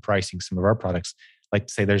bold in pricing some of our products. Like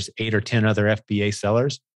say there's 8 or 10 other FBA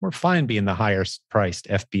sellers, we're fine being the highest priced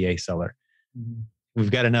FBA seller. Mm-hmm.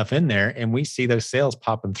 We've got enough in there and we see those sales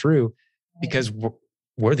popping through because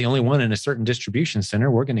we're the only one in a certain distribution center.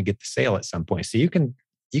 We're going to get the sale at some point. So you can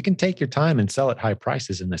take your time and sell at high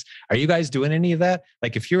prices in this. Are you guys doing any of that?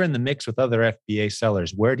 Like if you're in the mix with other FBA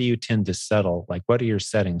sellers, where do you tend to settle? Like what are your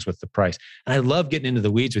settings with the price? And I love getting into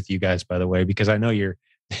the weeds with you guys, by the way, because I know you're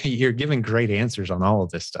giving great answers on all of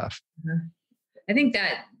this stuff. Mm-hmm. I think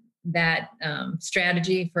that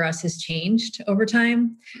strategy for us has changed over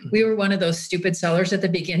time. We were one of those stupid sellers at the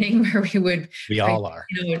beginning where we all are,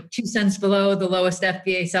 2 cents below the lowest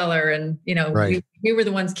FBA seller. And, we were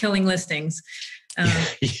the ones killing listings.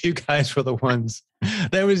 You guys were the ones.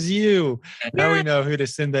 That was you. Now we know who to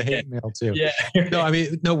send the hate mail to. Yeah.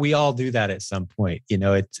 No, we all do that at some point.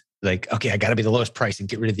 It's like, okay, I got to be the lowest price and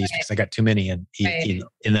get rid of these because I got too many, and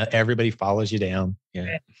everybody follows you down. Yeah.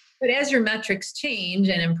 Right. But as your metrics change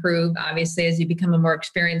and improve, obviously, as you become a more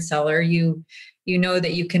experienced seller, you know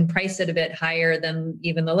that you can price it a bit higher than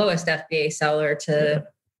even the lowest FBA seller to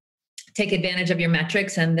take advantage of your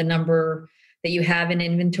metrics and the number that you have in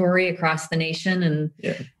inventory across the nation. And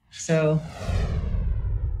so...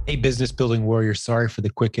 Hey, Business Building Warrior, sorry for the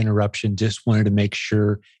quick interruption. Just wanted to make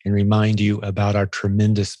sure and remind you about our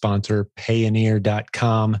tremendous sponsor,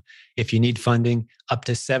 Payoneer.com. If you need funding, up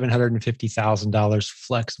to $750,000,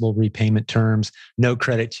 flexible repayment terms, no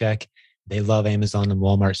credit check. They love Amazon and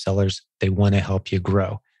Walmart sellers. They want to help you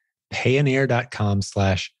grow.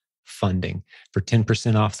 Payoneer.com/funding. For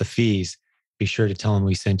 10% off the fees, be sure to tell them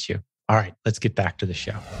we sent you. All right, let's get back to the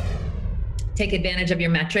show. Take advantage of your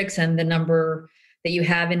metrics and the number that you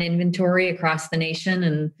have in inventory across the nation.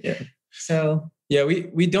 And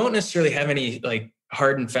we don't necessarily have any like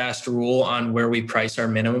hard and fast rule on where we price our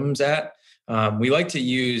minimums at. We like to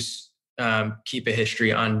use keep a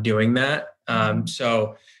history on doing that.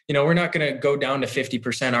 So, we're not going to go down to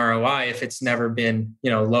 50% ROI if it's never been,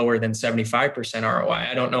 lower than 75% ROI.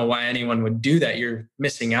 I don't know why anyone would do that. You're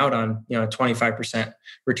missing out on, 25%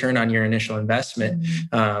 return on your initial investment.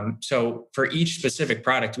 So for each specific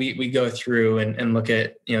product, we go through and look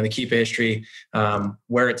at, the keep a history,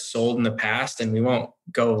 where it's sold in the past, and we won't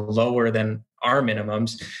go lower than our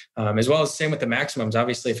minimums, as well as same with the maximums.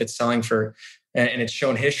 Obviously, if it's selling for, and it's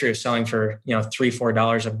shown history of selling for,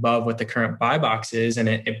 $3-4 above what the current buy box is, and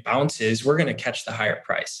it bounces, we're going to catch the higher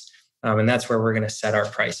price. And that's where we're going to set our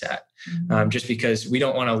price at. Just because we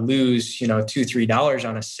don't want to lose, $2-3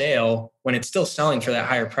 on a sale when it's still selling for that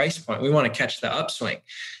higher price point. We want to catch the upswing.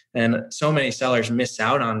 And so many sellers miss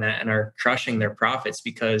out on that and are crushing their profits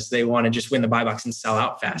because they want to just win the buy box and sell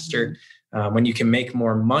out faster. When you can make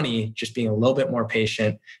more money, just being a little bit more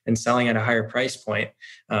patient and selling at a higher price point.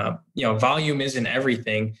 Volume isn't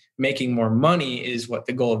everything. Making more money is what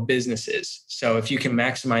the goal of business is. So if you can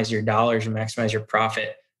maximize your dollars and maximize your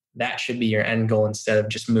profit, that should be your end goal instead of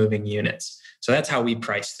just moving units. So that's how we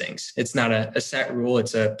price things. It's not a set rule.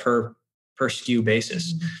 It's a per SKU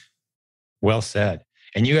basis. Well said.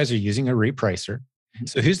 and you guys are using a repricer.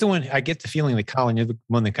 So who's the one? I get the feeling that Collin, you're the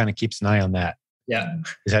one that kind of keeps an eye on that. Yeah.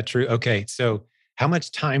 Is that true? Okay. So how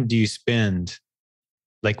much time do you spend?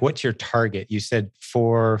 Like, what's your target? You said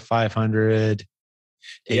 500.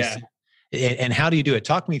 Yeah. And how do you do it?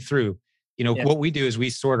 Talk me through, what we do is we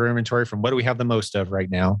sort our inventory from what do we have the most of right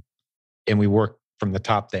now? And we work from the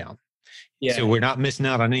top down. Yeah. So we're not missing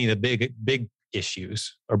out on any of the big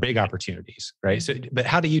issues or big opportunities, right? So, but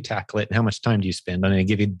how do you tackle it, and how much time do you spend on a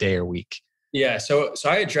given day or week? Yeah. So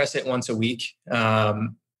I address it once a week.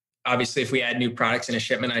 Obviously, if we add new products in a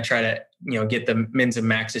shipment, I try to, get the mins and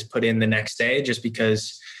maxes put in the next day, just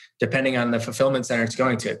because depending on the fulfillment center it's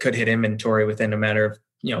going to, it could hit inventory within a matter of,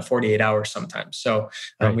 48 hours sometimes. So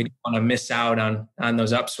we don't want to miss out on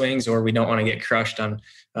those upswings, or we don't want to get crushed on,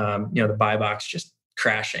 the buy box just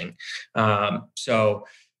crashing. So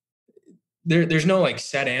there's no like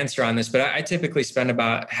set answer on this, but I typically spend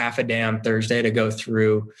about half a day on Thursday to go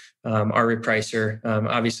through our repricer.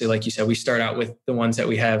 Obviously, like you said, we start out with the ones that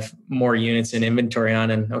we have more units in inventory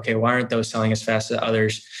on, and okay, why aren't those selling as fast as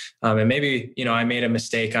others? And maybe, I made a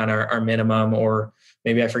mistake on our minimum, or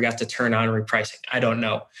maybe I forgot to turn on repricing. I don't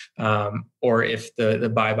know. Or if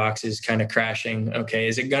the buy box is kind of crashing, okay,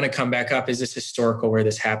 is it going to come back up? Is this historical where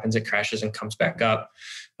this happens? It crashes and comes back up.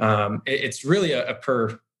 It's really a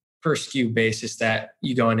per SKU basis that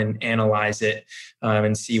you go in and analyze it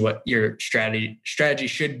and see what your strategy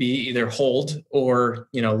should be. Either hold or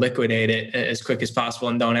liquidate it as quick as possible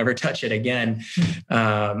and don't ever touch it again.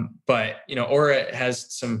 But Aura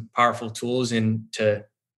has some powerful tools into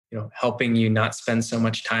helping you not spend so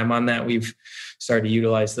much time on that. We've started to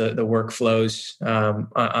utilize the workflows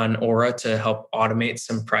on Aura to help automate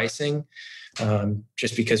some pricing,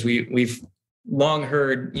 just because we've long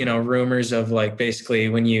heard, rumors of like basically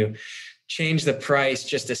when you change the price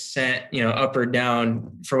just a cent, up or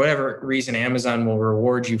down, for whatever reason, Amazon will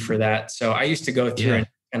reward you for that. So I used to go through and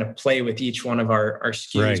kind of play with each one of our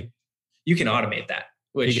SKUs. Right. You can automate that.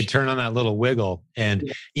 You can turn on that little wiggle.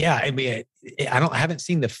 And I mean, I haven't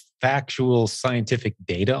seen the factual scientific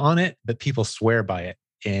data on it, but people swear by it.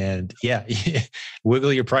 And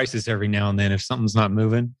wiggle your prices every now and then. If something's not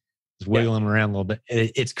moving, just wiggle them around a little bit.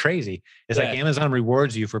 It's crazy. It's like Amazon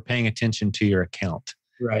rewards you for paying attention to your account.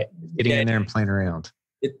 Right. Getting in there and playing around.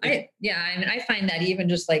 I find that even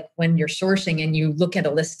just like when you're sourcing and you look at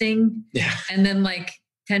a listing and then like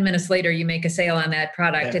 10 minutes later, you make a sale on that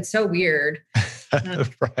product. It's so weird.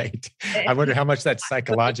 Right. I wonder how much that's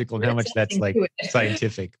psychological and how much that's like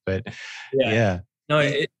scientific, but no,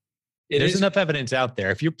 there's enough evidence out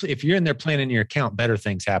there. If you're in there planning your account, better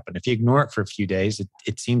things happen. If you ignore it for a few days,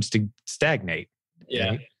 it seems to stagnate. Yeah.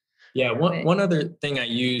 Right? Yeah. One other thing I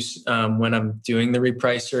use when I'm doing the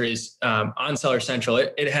repricer is on Seller Central.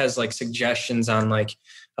 It has like suggestions on like,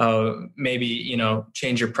 maybe,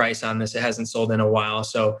 change your price on this. It hasn't sold in a while.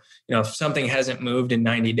 So, if something hasn't moved in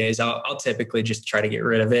 90 days, I'll typically just try to get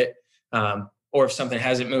rid of it. Or if something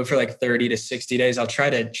hasn't moved for like 30 to 60 days, I'll try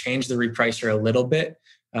to change the repricer a little bit.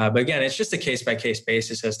 But again, it's just a case-by-case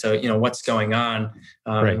basis as to, what's going on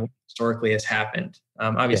and what historically has happened.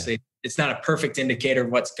 Obviously, it's not a perfect indicator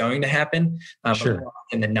of what's going to happen, but more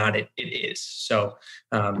often than not, it is. So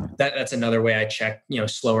that's another way I check,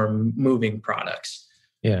 slower moving products.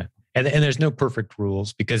 Yeah. And there's no perfect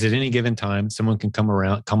rules, because at any given time, someone can come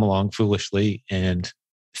along foolishly and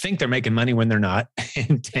think they're making money when they're not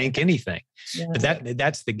and tank anything. Yeah. But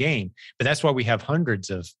that's the game. But that's why we have hundreds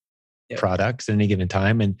of products at any given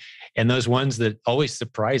time. And those ones that always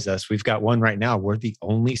surprise us, we've got one right now. We're the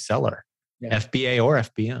only seller, FBA or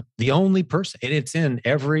FBM, the only person. And it's in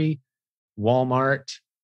every Walmart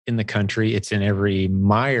in the country. It's in every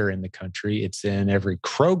Meijer in the country. It's in every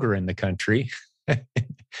Kroger in the country.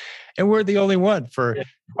 And we're the only one for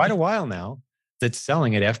quite a while now that's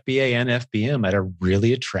selling at FBA and FBM at a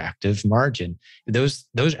really attractive margin. Those,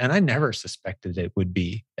 and I never suspected it would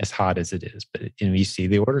be as hot as it is. But you see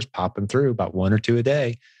the orders popping through, about one or two a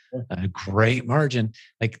day, a great margin.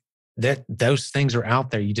 Like that, those things are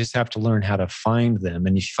out there. You just have to learn how to find them,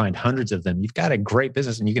 and you find hundreds of them. You've got a great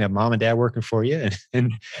business, and you can have mom and dad working for you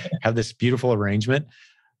and have this beautiful arrangement.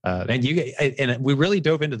 And we really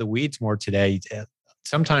dove into the weeds more today.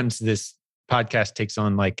 Sometimes this podcast takes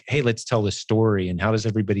on like, hey, let's tell the story and how does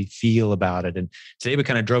everybody feel about it? And today we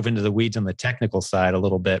kind of drove into the weeds on the technical side a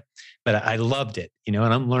little bit, but I loved it, and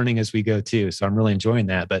I'm learning as we go too. So I'm really enjoying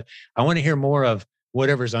that. But I want to hear more of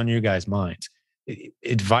whatever's on your guys' minds.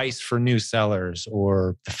 Advice for new sellers,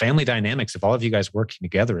 or the family dynamics of all of you guys working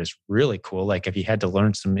together is really cool. Like, if you had to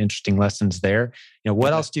learn some interesting lessons there,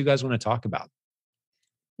 what else do you guys want to talk about?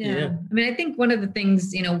 Yeah. I mean, I think one of the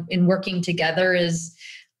things, in working together is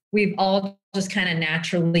we've all just kind of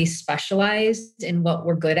naturally specialized in what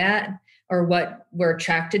we're good at or what we're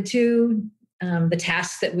attracted to, the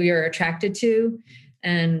tasks that we are attracted to.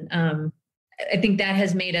 And I think that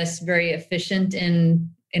has made us very efficient in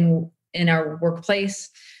our workplace.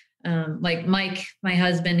 Like Mike, my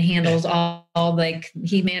husband, handles all like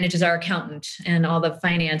he manages our accountant and all the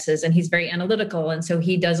finances, and he's very analytical. And so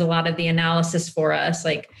he does a lot of the analysis for us.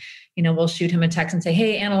 Like, we'll shoot him a text and say,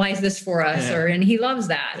 hey, analyze this for us. And he loves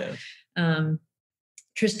that. Yeah.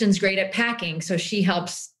 Tristan's great at packing. So she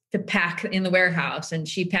helps to pack in the warehouse and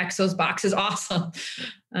she packs those boxes. Awesome.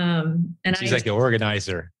 And she's like the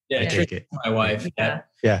organizer. Yeah. I take it. My wife. Yeah.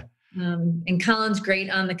 Yeah. And Collin's great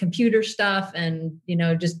on the computer stuff and,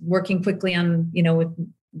 just working quickly on,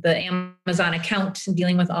 with the Amazon account and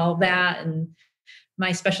dealing with all of that. And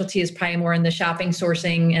my specialty is probably more in the shopping,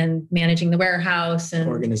 sourcing and managing the warehouse and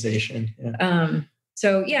organization. Yeah.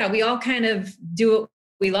 So yeah, we all kind of do what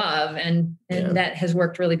we love and that has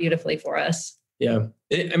worked really beautifully for us. Yeah.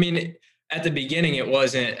 At the beginning, it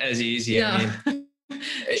wasn't as easy. Yeah.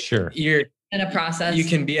 Sure. You're in a process. You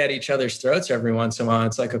can be at each other's throats every once in a while.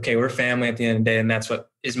 It's like, okay, we're family at the end of the day. And that's what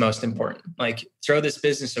is most important. Like throw this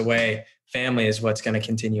business away. Family is what's going to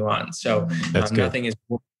continue on. So nothing is,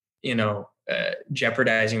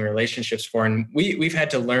 jeopardizing relationships for. And we've had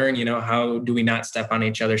to learn, how do we not step on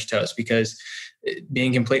each other's toes? Because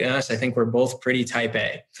being completely honest, I think we're both pretty type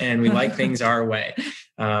A and we like things our way.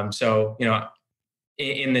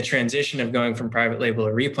 In the transition of going from private label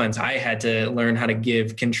to replens, I had to learn how to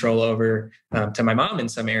give control over to my mom in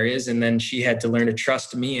some areas. And then she had to learn to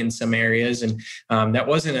trust me in some areas. And that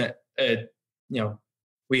wasn't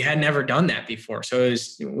we had never done that before. So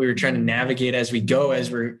we were trying to navigate as we go,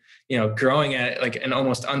 as we're, growing at like an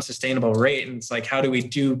almost unsustainable rate. And it's like, how do we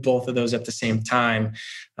do both of those at the same time?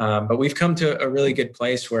 But we've come to a really good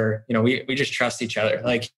place where, we just trust each other.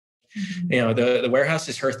 Like, the warehouse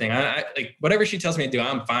is her thing. I like whatever she tells me to do,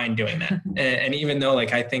 I'm fine doing that. And even though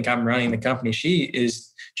like, I think I'm running the company, she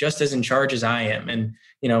is just as in charge as I am. And,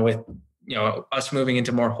 with, us moving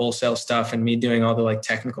into more wholesale stuff and me doing all the like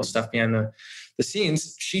technical stuff behind the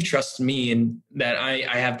scenes, she trusts me and that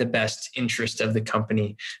I have the best interest of the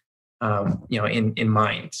company, in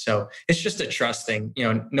mind. So it's just a trust thing,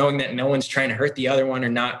 knowing that no one's trying to hurt the other one or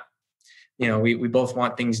not. We both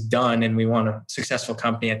want things done and we want a successful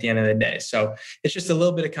company at the end of the day. So it's just a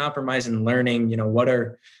little bit of compromise and learning, what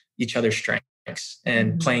are each other's strengths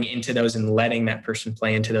and playing into those and letting that person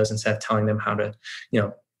play into those instead of telling them how to,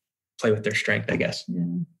 play with their strength, I guess.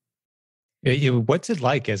 Yeah. What's it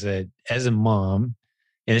like as a mom?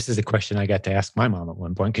 And this is a question I got to ask my mom at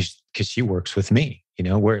one point because she works with me.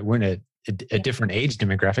 We're in a different age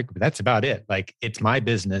demographic, but that's about it. Like it's my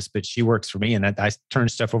business, but she works for me and I turn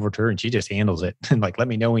stuff over to her and she just handles it. And like, let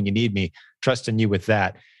me know when you need me, trusting you with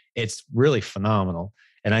that. It's really phenomenal.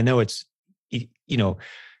 And I know it's,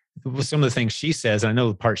 some of the things she says, and I know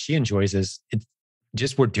the part she enjoys is it's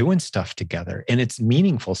just, we're doing stuff together and it's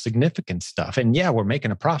meaningful, significant stuff. And yeah, we're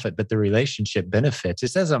making a profit, but the relationship benefits.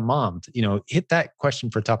 It's as a mom, hit that question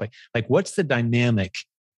for a topic. Like what's the dynamic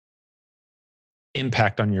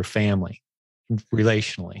impact on your family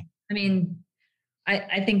relationally?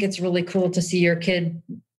 I think it's really cool to see your kid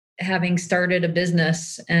having started a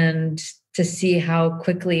business and to see how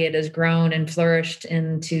quickly it has grown and flourished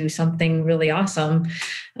into something really awesome.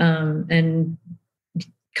 And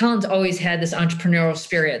Collin's always had this entrepreneurial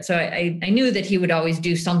spirit. So I knew that he would always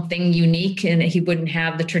do something unique and he wouldn't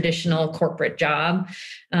have the traditional corporate job.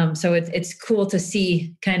 So it's cool to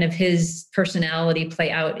see kind of his personality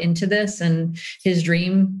play out into this and his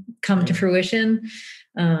dream come to fruition.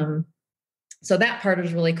 So that part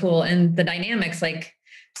was really cool. And the dynamics, like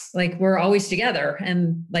we're always together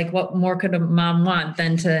and like, what more could a mom want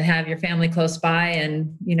than to have your family close by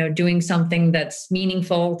and, doing something that's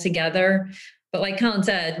meaningful together. But like Collin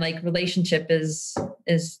said, like relationship is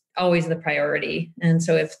always the priority. And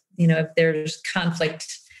so if there's conflict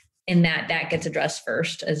in that gets addressed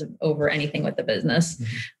first as over anything with the business.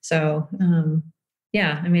 Mm-hmm. So,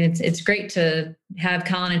 it's great to have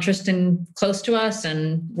Collin and Tristan close to us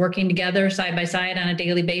and working together side by side on a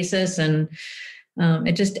daily basis. And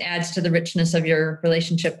it just adds to the richness of your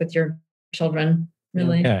relationship with your children.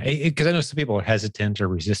 Really? Yeah, because I know some people are hesitant or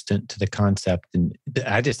resistant to the concept, and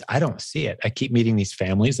I don't see it. I keep meeting these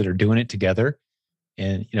families that are doing it together,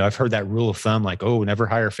 and I've heard that rule of thumb, like, oh, never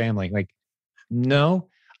hire family. Like, no,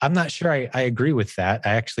 I'm not sure I agree with that.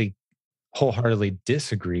 I actually wholeheartedly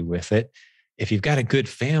disagree with it. If you've got a good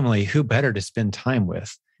family, who better to spend time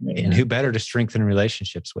with? And who better to strengthen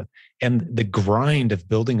relationships with? And the grind of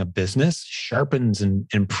building a business sharpens and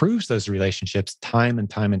improves those relationships time and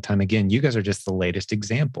time and time again. You guys are just the latest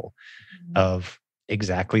example of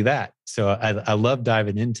exactly that. So I love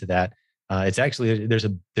diving into that. It's actually, there's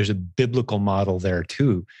a biblical model there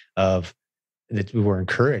too of that we were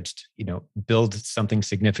encouraged, build something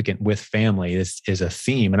significant with family is a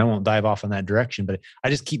theme. And I won't dive off in that direction, but I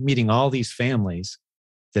just keep meeting all these families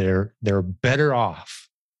that they're better off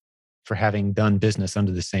for having done business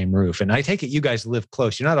under the same roof. And I take it you guys live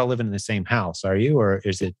close. You're not all living in the same house, are you? Or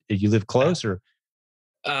is it, you live close or?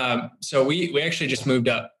 So we actually just moved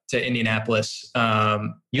up to Indianapolis.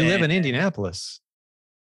 You live in Indianapolis?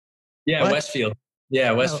 Yeah, what? Westfield.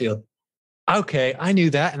 Yeah, Westfield. Okay, I knew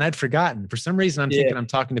that, and I'd forgotten. For some reason, I'm thinking I'm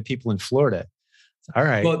talking to people in Florida. All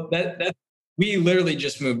right. Well, that we literally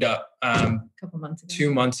just moved up a couple months ago.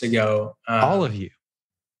 2 months ago. All of you.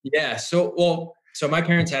 Yeah. So my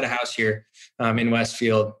parents had a house here in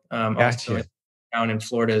Westfield, also down in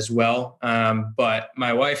Florida as well. But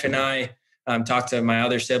my wife and I talked to my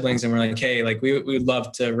other siblings, and we're like, hey, like we would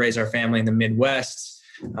love to raise our family in the Midwest.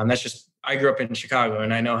 That's just, I grew up in Chicago,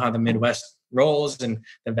 and I know how the Midwest rolls and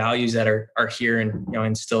the values that are here and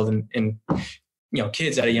instilled in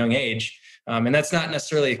kids at a young age. And that's not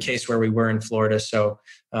necessarily a case where we were in Florida. So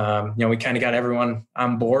we kind of got everyone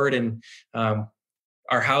on board, and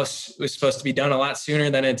our house was supposed to be done a lot sooner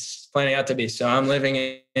than it's planning out to be. So I'm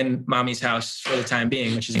living in mommy's house for the time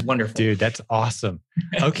being, which is wonderful. Dude, that's awesome.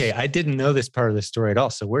 Okay. I didn't know this part of the story at all.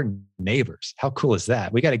 So we're neighbors. How cool is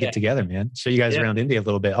that? We got to get together, man. Show you guys around Indy a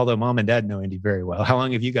little bit. Although mom and dad know Indy very well. How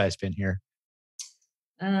long have you guys been here?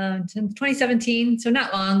 Since 2017. So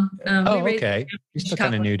not long. Okay. You're still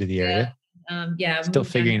kind of new to the area. Still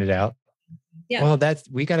figuring it out. Yeah. Well,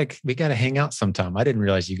 we gotta hang out sometime. I didn't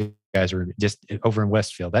realize you guys were just over in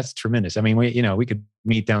Westfield. That's tremendous. I mean, we could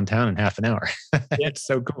meet downtown in half an hour. It's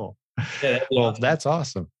so cool. Yeah, awesome. That's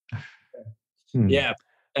awesome. Yeah.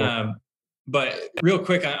 But real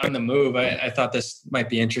quick on the move, I thought this might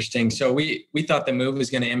be interesting. So we thought the move was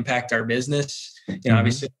going to impact our business.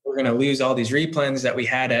 Obviously we're going to lose all these replens that we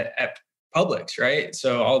had at Publix, right?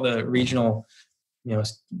 So all the regional,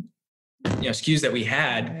 SKUs that we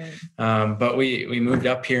had, but we moved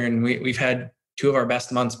up here, and we've had 2 of our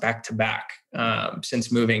best months back to back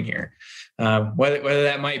since moving here. Whether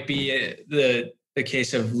that might be the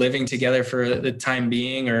case of living together for the time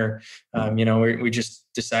being, or we just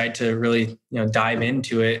decide to really dive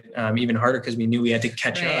into it even harder because we knew we had to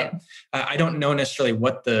catch up. I don't know necessarily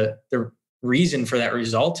what the reason for that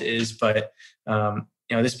result is, but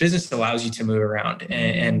this business allows you to move around.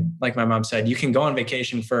 And like my mom said, you can go on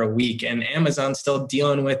vacation for a week, and Amazon's still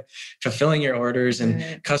dealing with fulfilling your orders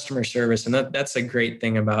and customer service. And that's a great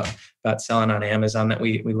thing about selling on Amazon that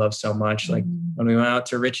we love so much. Like when we went out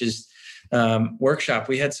to Rich's workshop,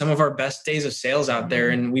 we had some of our best days of sales out there,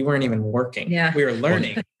 and we weren't even working. Yeah. We were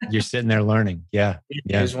learning. You're sitting there learning. Yeah.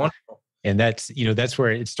 It was wonderful. And that's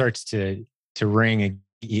where it starts to ring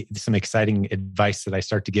some exciting advice that I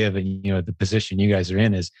start to give. And, the position you guys are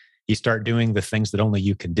in is you start doing the things that only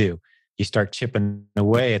you can do. You start chipping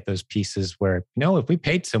away at those pieces where, if we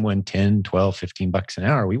paid someone 10, 12, 15 bucks an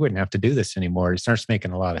hour, we wouldn't have to do this anymore. It starts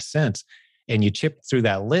making a lot of sense. And you chip through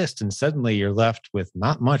that list, and suddenly you're left with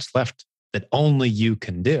not much left that only you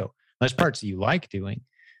can do. There's parts that you like doing,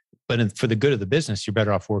 but for the good of the business, you're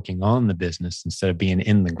better off working on the business instead of being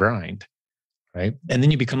in the grind. Right. And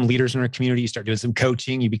then you become leaders in our community. You start doing some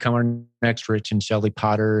coaching. You become our next Rich and Shelley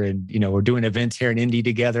Potter. And, we're doing events here in Indy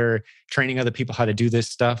together, training other people how to do this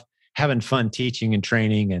stuff, having fun teaching and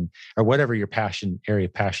training, or whatever your area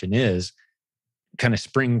of passion is, kind of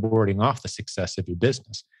springboarding off the success of your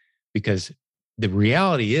business. Because the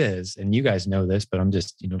reality is, and you guys know this, but I'm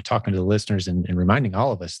just, talking to the listeners and reminding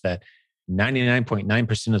all of us that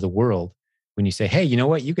 99.9% of the world, when you say, hey, you know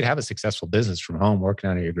what, you could have a successful business from home, working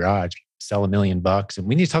out of your garage, sell $1 million. And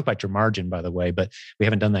we need to talk about your margin, by the way, but we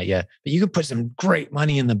haven't done that yet. But you could put some great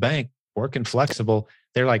money in the bank, working flexible.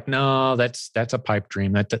 They're like, no, that's a pipe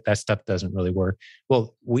dream. That stuff doesn't really work.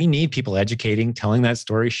 Well, we need people educating, telling that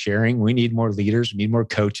story, sharing. We need more leaders. We need more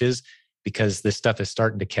coaches, because this stuff is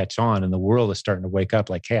starting to catch on, and the world is starting to wake up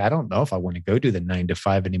like, hey, I don't know if I want to go do the 9 to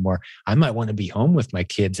 5 anymore. I might want to be home with my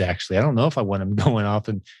kids. Actually, I don't know if I want them going off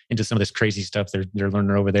into some of this crazy stuff they're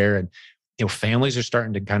learning over there. And, families are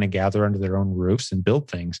starting to kind of gather under their own roofs and build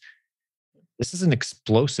things. This is an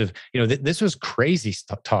explosive, this was crazy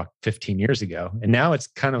talk 15 years ago. And now it's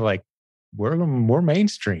kind of like, we're more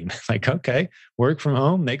mainstream. Like, okay, work from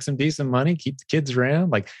home, make some decent money, keep the kids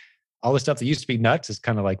around. Like, all the stuff that used to be nuts is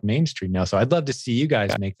kind of like mainstream now. So I'd love to see you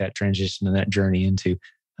guys make that transition and that journey into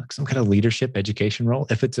some kind of leadership education role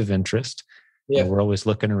if it's of interest. Yeah. We're always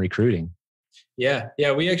looking and recruiting. Yeah.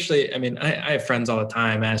 Yeah. We actually, I mean, I have friends all the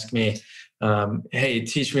time ask me, hey,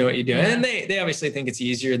 teach me what you do. Yeah. And they obviously think it's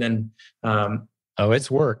easier than,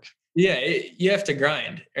 it's work. Yeah. You have to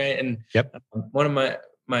grind. Right. And one of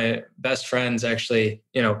my best friends actually,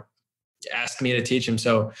 asked me to teach him.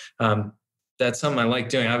 So, that's something I like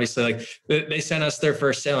doing. Obviously, like they sent us their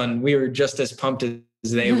first sale and we were just as pumped as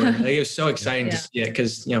they were. Like, it was so exciting to see it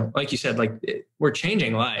because, like you said, like we're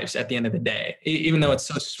changing lives at the end of the day, even though it's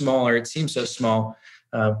so small or it seems so small.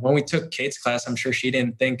 When we took Kate's class, I'm sure she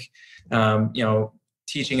didn't think,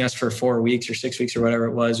 teaching us for 4 weeks or 6 weeks or whatever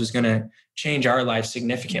it was going to change our lives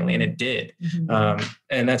significantly. And it did. Mm-hmm.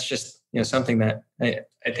 And that's just, something that I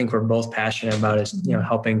think we're both passionate about is,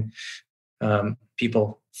 helping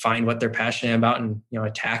people find what they're passionate about and,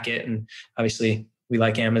 attack it. And obviously we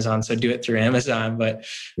like Amazon, so do it through Amazon, but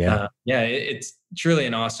it's truly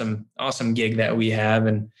an awesome gig that we have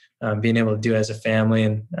and being able to do it as a family.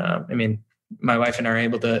 And I mean, my wife and I are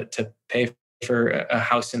able to pay for a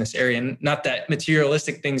house in this area, and not that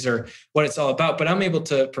materialistic things are what it's all about, but I'm able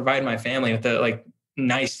to provide my family with a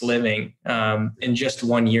nice living in just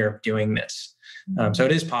 1 year of doing this. So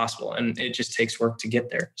it is possible, and it just takes work to get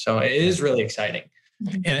there. So it is really exciting.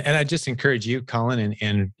 And I just encourage you, Collin,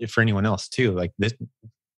 and for anyone else too, like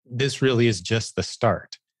this really is just the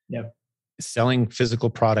start. Yep. Selling physical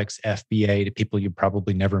products, FBA, to people you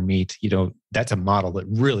probably never meet, that's a model that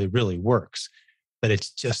really, really works. But it's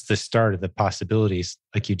just the start of the possibilities.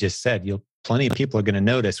 Like you just said, plenty of people are going to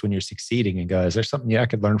notice when you're succeeding and go, is there something I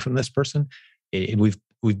could learn from this person?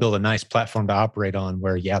 We've built a nice platform to operate on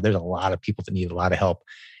where, there's a lot of people that need a lot of help.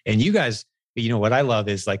 And you guys, what I love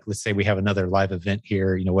is, like, let's say we have another live event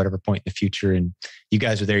here, whatever point in the future, and you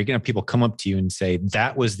guys are there, you're going to have people come up to you and say,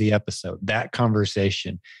 that was the episode, that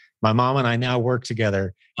conversation. My mom and I now work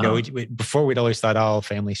together. Before we'd always thought,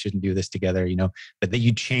 family shouldn't do this together, but that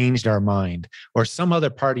you changed our mind, or some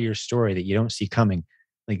other part of your story that you don't see coming.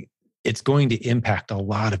 Like, it's going to impact a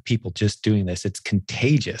lot of people just doing this. It's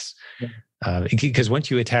contagious. Yeah. Because once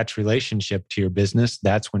you attach relationship to your business,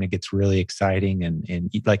 that's when it gets really exciting.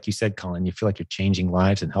 And like you said, Collin, you feel like you're changing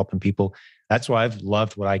lives and helping people. That's why I've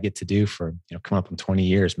loved what I get to do for, coming up in 20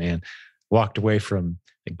 years, man. Walked away from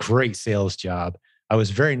a great sales job. I was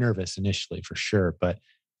very nervous initially, for sure, but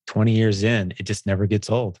 20 years in, it just never gets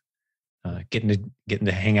old. Getting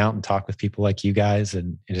to hang out and talk with people like you guys,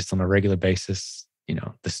 and just on a regular basis,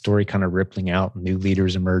 the story kind of rippling out, new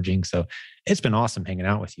leaders emerging. So it's been awesome hanging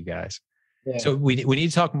out with you guys. Yeah. So we need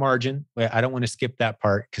to talk margin. I don't want to skip that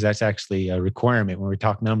part because that's actually a requirement. When we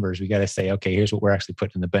talk numbers, we got to say, okay, here's what we're actually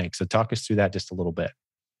putting in the bank. So talk us through that just a little bit.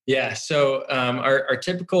 Yeah. So our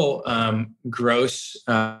typical gross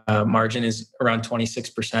margin is around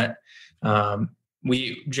 26%.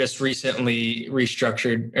 We just recently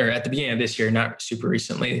restructured, or at the beginning of this year, not super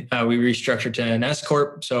recently, we restructured to an S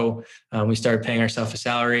Corp. So we started paying ourselves a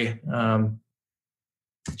salary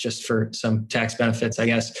just for some tax benefits, I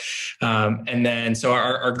guess. And then, so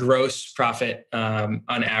our gross profit on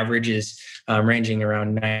average is ranging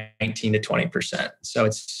around 19 to 20%. So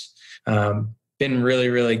it's been really,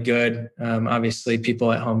 really good. Obviously,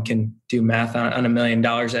 people at home can do math on $1 million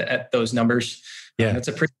at those numbers. Yeah, it's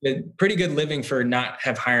a pretty good living for not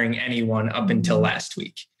hiring anyone up until last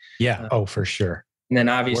week. Yeah. For sure. And then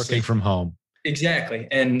obviously working from home. Exactly.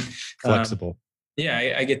 And flexible.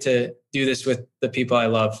 I get to do this with the people I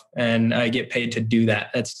love, and I get paid to do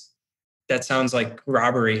that. That sounds like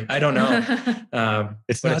robbery. I don't know.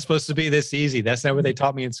 It's not supposed to be this easy. That's not what they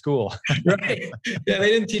taught me in school. Right. Yeah, they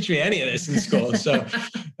didn't teach me any of this in school. So,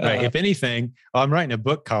 right. If anything, I'm writing a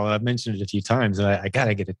book, Collin. I've mentioned it a few times, and I got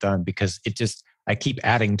to get it done because I keep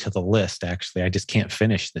adding to the list. Actually, I just can't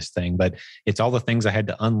finish this thing, but it's all the things I had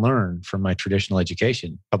to unlearn from my traditional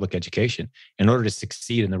education, public education, in order to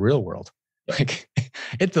succeed in the real world. Like,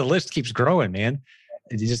 the list keeps growing, man.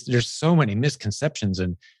 There's so many misconceptions,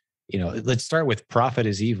 and let's start with profit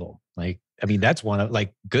is evil. That's one of,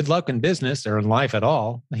 good luck in business or in life at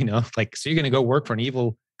all. So you're going to go work for an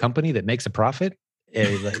evil company that makes a profit.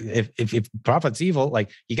 If profit's evil,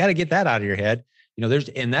 you got to get that out of your head.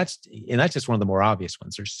 That's just one of the more obvious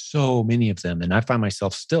ones. There's so many of them, and I find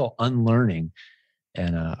myself still unlearning.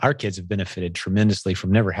 And our kids have benefited tremendously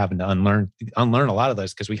from never having to unlearn a lot of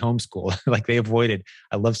those because we homeschool. They avoided.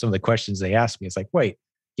 I love some of the questions they asked me. It's like, wait,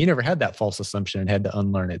 you never had that false assumption and had to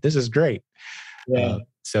unlearn it. This is great. Yeah.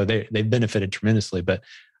 So they've benefited tremendously. But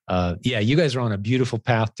yeah, you guys are on a beautiful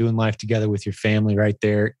path doing life together with your family right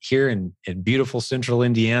there here in beautiful central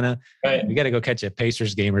Indiana. Right. We got to go catch a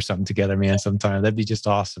Pacers game or something together, man, sometime. That'd be just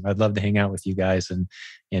awesome. I'd love to hang out with you guys and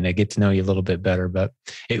get to know you a little bit better. But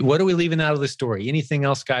what are we leaving out of the story? Anything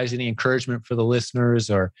else, guys? Any encouragement for the listeners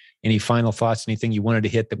or any final thoughts? Anything you wanted to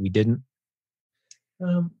hit that we didn't?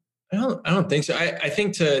 I don't think so. I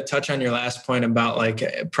think to touch on your last point about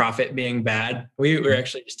like profit being bad, we were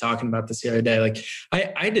actually just talking about this the other day. Like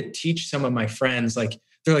I had to teach some of my friends, like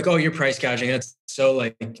they're like, "Oh, you're price gouging. That's so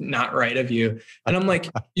like not right of you." And I'm like,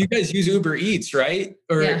 "You guys use Uber Eats, right?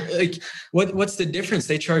 Or like what's the difference?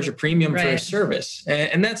 They charge a premium for a service."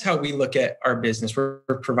 And that's how we look at our business. We're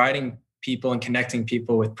providing people and connecting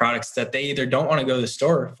people with products that they either don't want to go to the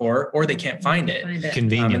store for or they can't find it.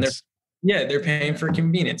 Convenience. They're paying for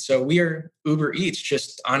convenience. So we are Uber Eats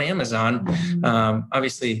just on Amazon.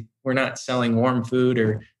 Obviously, we're not selling warm food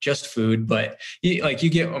or just food, but you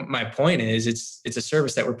get my point is it's a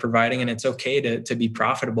service that we're providing, and it's okay to be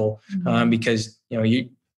profitable because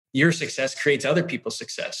your success creates other people's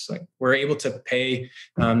success. Like we're able to pay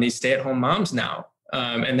these stay-at-home moms now.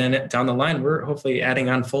 And then down the line, we're hopefully adding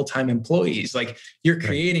on full-time employees. Like you're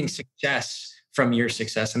creating success from your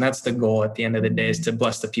success. And that's the goal at the end of the day, is to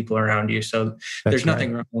bless the people around you. So there's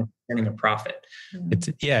nothing wrong with earning a profit.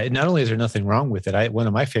 Not only is there nothing wrong with it. One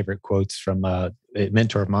of my favorite quotes from a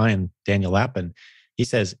mentor of mine, Daniel Lappin, he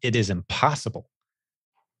says, "It is impossible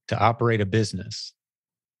to operate a business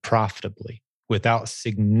profitably without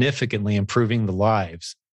significantly improving the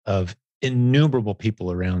lives of innumerable people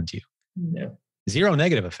around you." Zero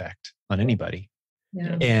negative effect on anybody.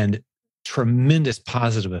 And tremendous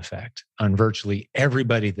positive effect on virtually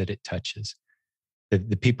everybody that it touches.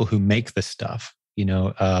 The people who make the stuff,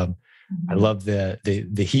 I love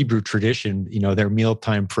the Hebrew tradition, their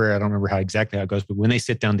mealtime prayer. I don't remember exactly how it goes, but when they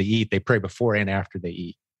sit down to eat, they pray before and after they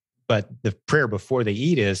eat. But the prayer before they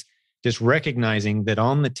eat is just recognizing that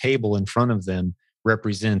on the table in front of them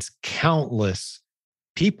represents countless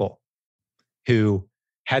people who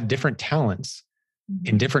had different talents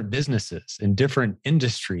in different businesses, in different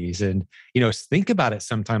industries. And, think about it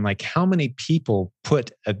sometime, like how many people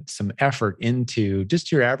put some effort into just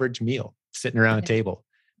your average meal, sitting around a table,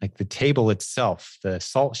 like the table itself, the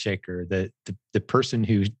salt shaker, the person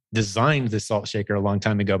who designed the salt shaker a long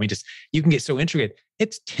time ago. I mean, you can get so intricate.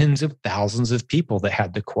 It's tens of thousands of people that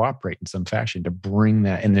had to cooperate in some fashion to bring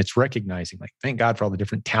that. And it's recognizing, like, thank God for all the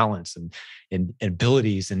different talents and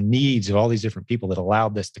abilities and needs of all these different people that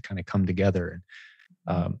allowed this to kind of come together. And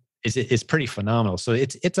it's pretty phenomenal. So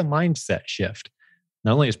it's a mindset shift.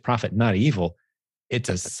 Not only is profit not evil, it's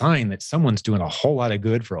a sign that someone's doing a whole lot of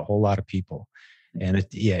good for a whole lot of people. And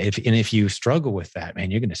if you struggle with that, man,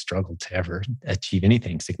 you're going to struggle to ever achieve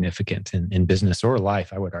anything significant in business or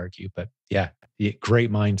life, I would argue. But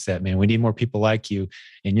great mindset, man. We need more people like you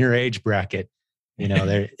in your age bracket.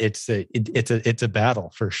 It's a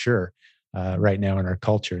battle for sure. Right now in our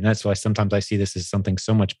culture. And that's why sometimes I see this as something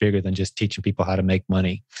so much bigger than just teaching people how to make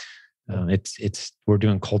money. We're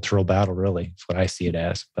doing cultural battle, really. That's what I see it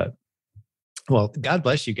as. But well, God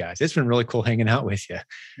bless you guys. It's been really cool hanging out with you.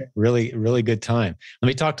 Really, really good time. Let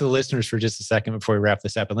me talk to the listeners for just a second before we wrap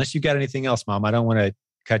this up. Unless you got anything else, Mom, I don't want to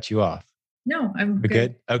cut you off. No, I'm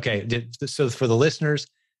good. Okay. So for the listeners,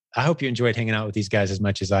 I hope you enjoyed hanging out with these guys as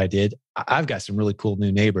much as I did. I've got some really cool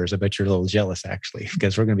new neighbors. I bet you're a little jealous, actually,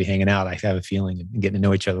 because we're going to be hanging out. I have a feeling and getting to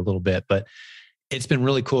know each other a little bit. But it's been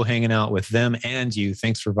really cool hanging out with them and you.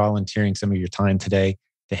 Thanks for volunteering some of your time today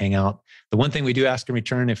to hang out. The one thing we do ask in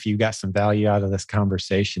return, if you got some value out of this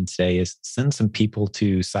conversation today, is send some people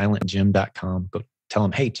to silentgym.com. Go tell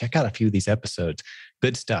them, hey, check out a few of these episodes.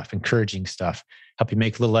 Good stuff, encouraging stuff. Help you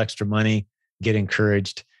make a little extra money, get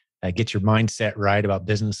encouraged. Get your mindset right about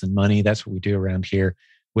business and money. That's what we do around here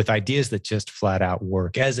with ideas that just flat out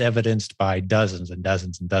work, as evidenced by dozens and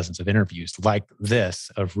dozens and dozens of interviews like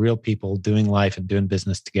this of real people doing life and doing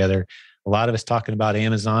business together. A lot of us talking about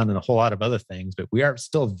Amazon and a whole lot of other things, but we are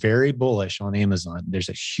still very bullish on Amazon. There's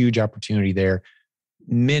a huge opportunity there.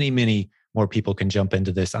 Many, many more people can jump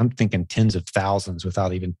into this. I'm thinking tens of thousands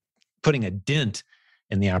without even putting a dent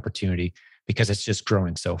in the opportunity because it's just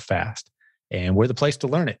growing so fast. And we're the place to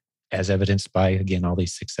learn it, as evidenced by, again, all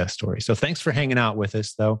these success stories. So thanks for hanging out with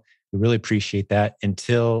us, though. We really appreciate that.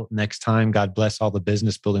 Until next time, God bless all the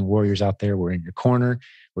business building warriors out there. We're in your corner.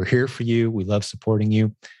 We're here for you. We love supporting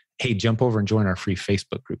you. Hey, jump over and join our free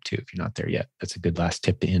Facebook group, too, if you're not there yet. That's a good last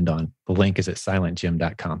tip to end on. The link is at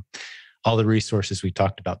silentgym.com. All the resources we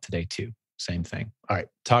talked about today, too. Same thing. All right.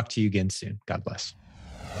 Talk to you again soon. God bless.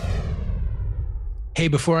 Hey,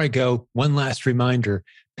 before I go, one last reminder,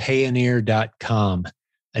 Payoneer.com.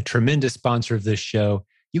 A tremendous sponsor of this show.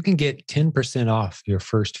 You can get 10% off your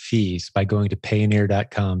first fees by going to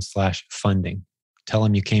payoneer.com/funding. Tell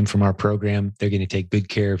them you came from our program. They're going to take good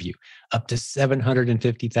care of you. Up to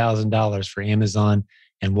 $750,000 for Amazon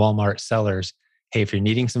and Walmart sellers. Hey, if you're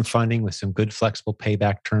needing some funding with some good flexible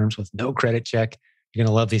payback terms with no credit check, you're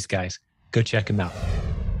going to love these guys. Go check them out.